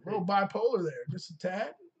 Yeah, a little bipolar there. Just a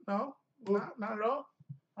tad. No, not at all.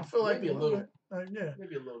 I feel maybe like a little.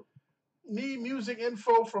 Maybe a little. Need music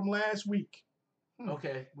info from last week.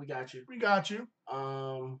 Okay, we got you. We got you.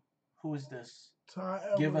 Who is this? Ty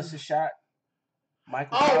Give us a shot.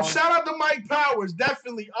 Michael. Shout out to Mike Powers.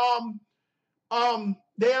 Definitely.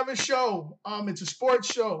 They have a show. It's a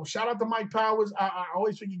sports show. Shout out to Mike Powers. I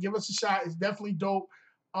always figure Give Us a Shot. It's definitely dope.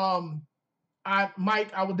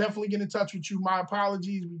 Mike, I will definitely get in touch with you. My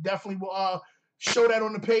apologies. We definitely will show that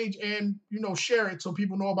on the page and share it so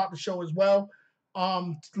people know about the show as well.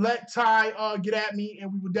 Let Ty get at me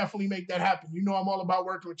and we will definitely make that happen. I'm all about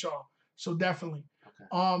working with y'all. So definitely.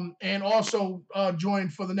 Okay. And also join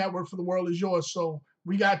for the network for The World Is Yours. So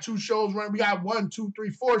we got 2 shows running. We got 1, 2, 3,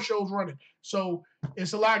 4 shows running. So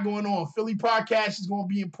it's a lot going on. Philly podcast is going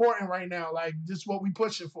to be important right now. Like, this is what we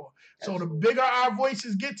pushing for. Absolutely. So the bigger our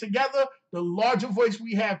voices get together, the larger voice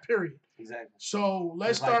we have, period. Exactly. So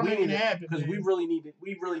let's start making it happen. Because we really need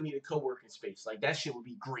a co-working space. Like, that shit would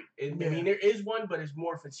be great. I mean, there is one, but it's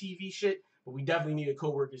more for TV shit. But we definitely need a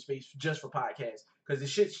co-working space just for podcasts. Because the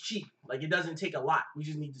shit's cheap. Like, it doesn't take a lot. We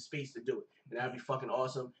just need the space to do it. And that'd be fucking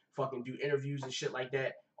awesome. Fucking do interviews and shit like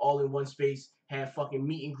that. All in one space. Have fucking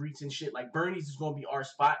meet and greets and shit. Like, Bernie's is going to be our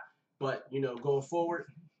spot. But, going forward.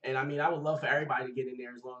 And, I mean, I would love for everybody to get in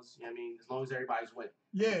there as long as everybody's winning.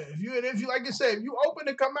 Yeah, if you like I said, if you open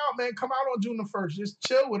to come out, man, come out on June the 1st. Just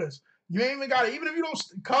chill with us. You ain't even got to, even if you don't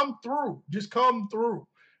come through, just come through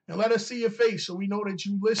and let us see your face so we know that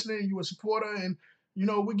you listening, you a supporter, and,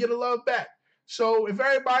 we get a love back. So if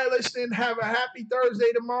everybody listening, have a happy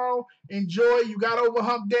Thursday tomorrow. Enjoy. You got over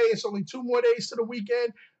hump day. It's only 2 more days to the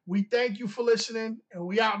weekend. We thank you for listening, and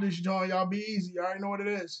we out this joint. Y'all be easy. You already know what it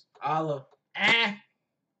is. Allah.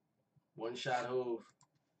 One shot hove.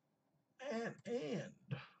 And.